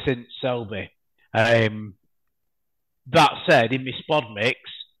ascorbic since Selby. That said, in my spod mix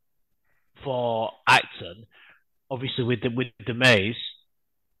for Acton, obviously with the maize,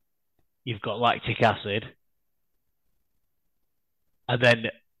 you've got lactic acid. And then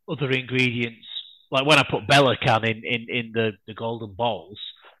other ingredients, like when I put Bellacan in the golden balls,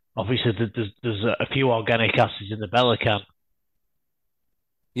 obviously there's a few organic acids in the Bellacan.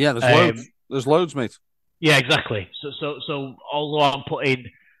 Yeah, there's loads. There's loads, mate. Yeah, exactly. So although I'm putting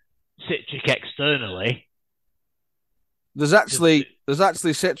citric externally, there's actually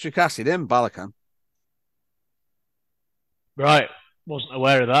citric acid in Bellacan. Right, wasn't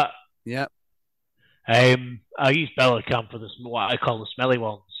aware of that. Yeah. I use Bellacan for what I call the smelly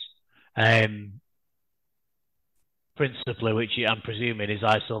ones, principally, which I'm presuming is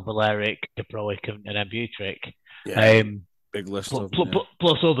isovaleric, caproic, and embutric. Yeah, big list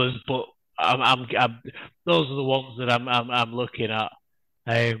plus others, but I'm those are the ones that I'm looking at.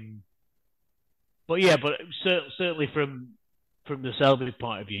 But certainly from the Selby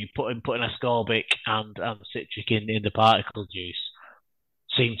point of view, putting ascorbic and citric in the particle juice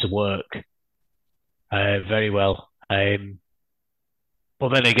seemed to work. Very well. But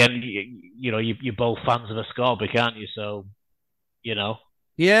then again, you're both fans of ascorbic, aren't you? So,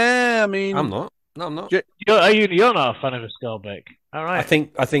 Yeah, I mean, I'm not. No, I'm not. You're not a fan of ascorbic. All right.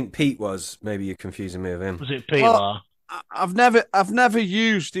 I think Pete was. Maybe you're confusing me with him. Was it Pete? Well, I've never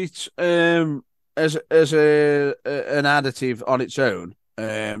used it as an additive on its own.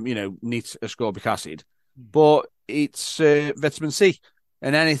 Neat ascorbic acid, but it's vitamin C.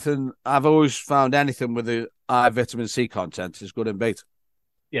 And I've always found anything with a high vitamin C content is good in bait.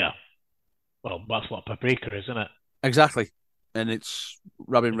 Yeah. Well, that's what paprika is, isn't it? Exactly. And it's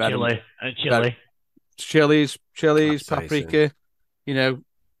rubbing red. Chili. Chilies, paprika,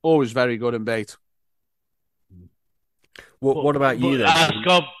 always very good in bait. What about you then? I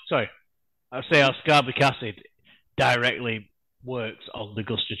say ascorbic acid directly works on the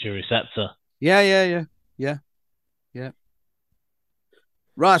gustatory receptor. Yeah.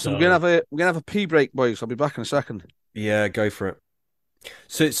 Right, so I'm gonna have a pee break, boys. I'll be back in a second. Yeah, go for it.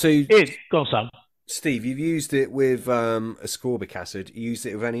 So go on, Sam. Steve, you've used it with ascorbic acid. You used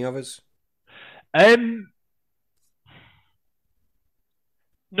it with any others?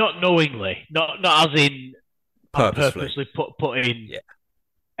 Not knowingly, not as in purposely putting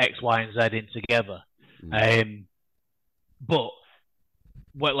X, Y, and Z in together. But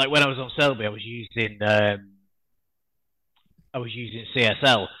when I was on Selby, I was using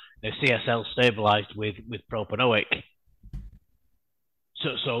CSL. Now, CSL stabilized with propanoic.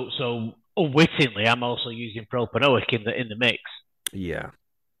 So unwittingly, I'm also using propanoic in the mix. Yeah.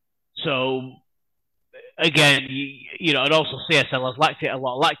 So again, and also CSL has a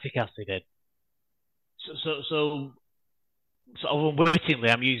lot of lactic acid in. So unwittingly,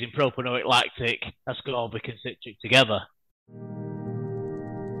 I'm using propanoic, lactic, ascorbic, and citric together.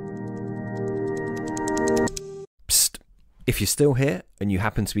 If you're still here and you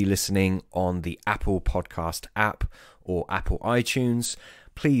happen to be listening on the Apple Podcast app or Apple iTunes,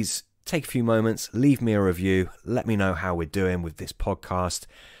 please take a few moments, leave me a review, let me know how we're doing with this podcast.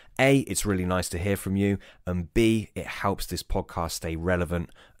 A, it's really nice to hear from you, and B, it helps this podcast stay relevant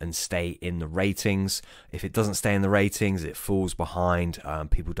and stay in the ratings. If it doesn't stay in the ratings, it falls behind,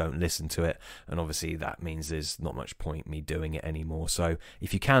 people don't listen to it, and obviously that means there's not much point me doing it anymore. So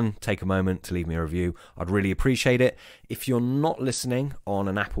if you can take a moment to leave me a review, I'd really appreciate it. If you're not listening on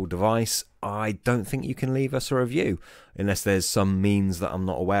an Apple device, I don't think you can leave us a review unless there's some means that I'm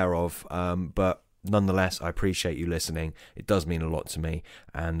not aware of, but nonetheless, I appreciate you listening. It does mean a lot to me.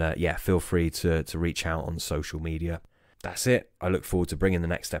 And feel free to reach out on social media. That's it. I look forward to bringing the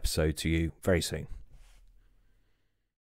next episode to you very soon.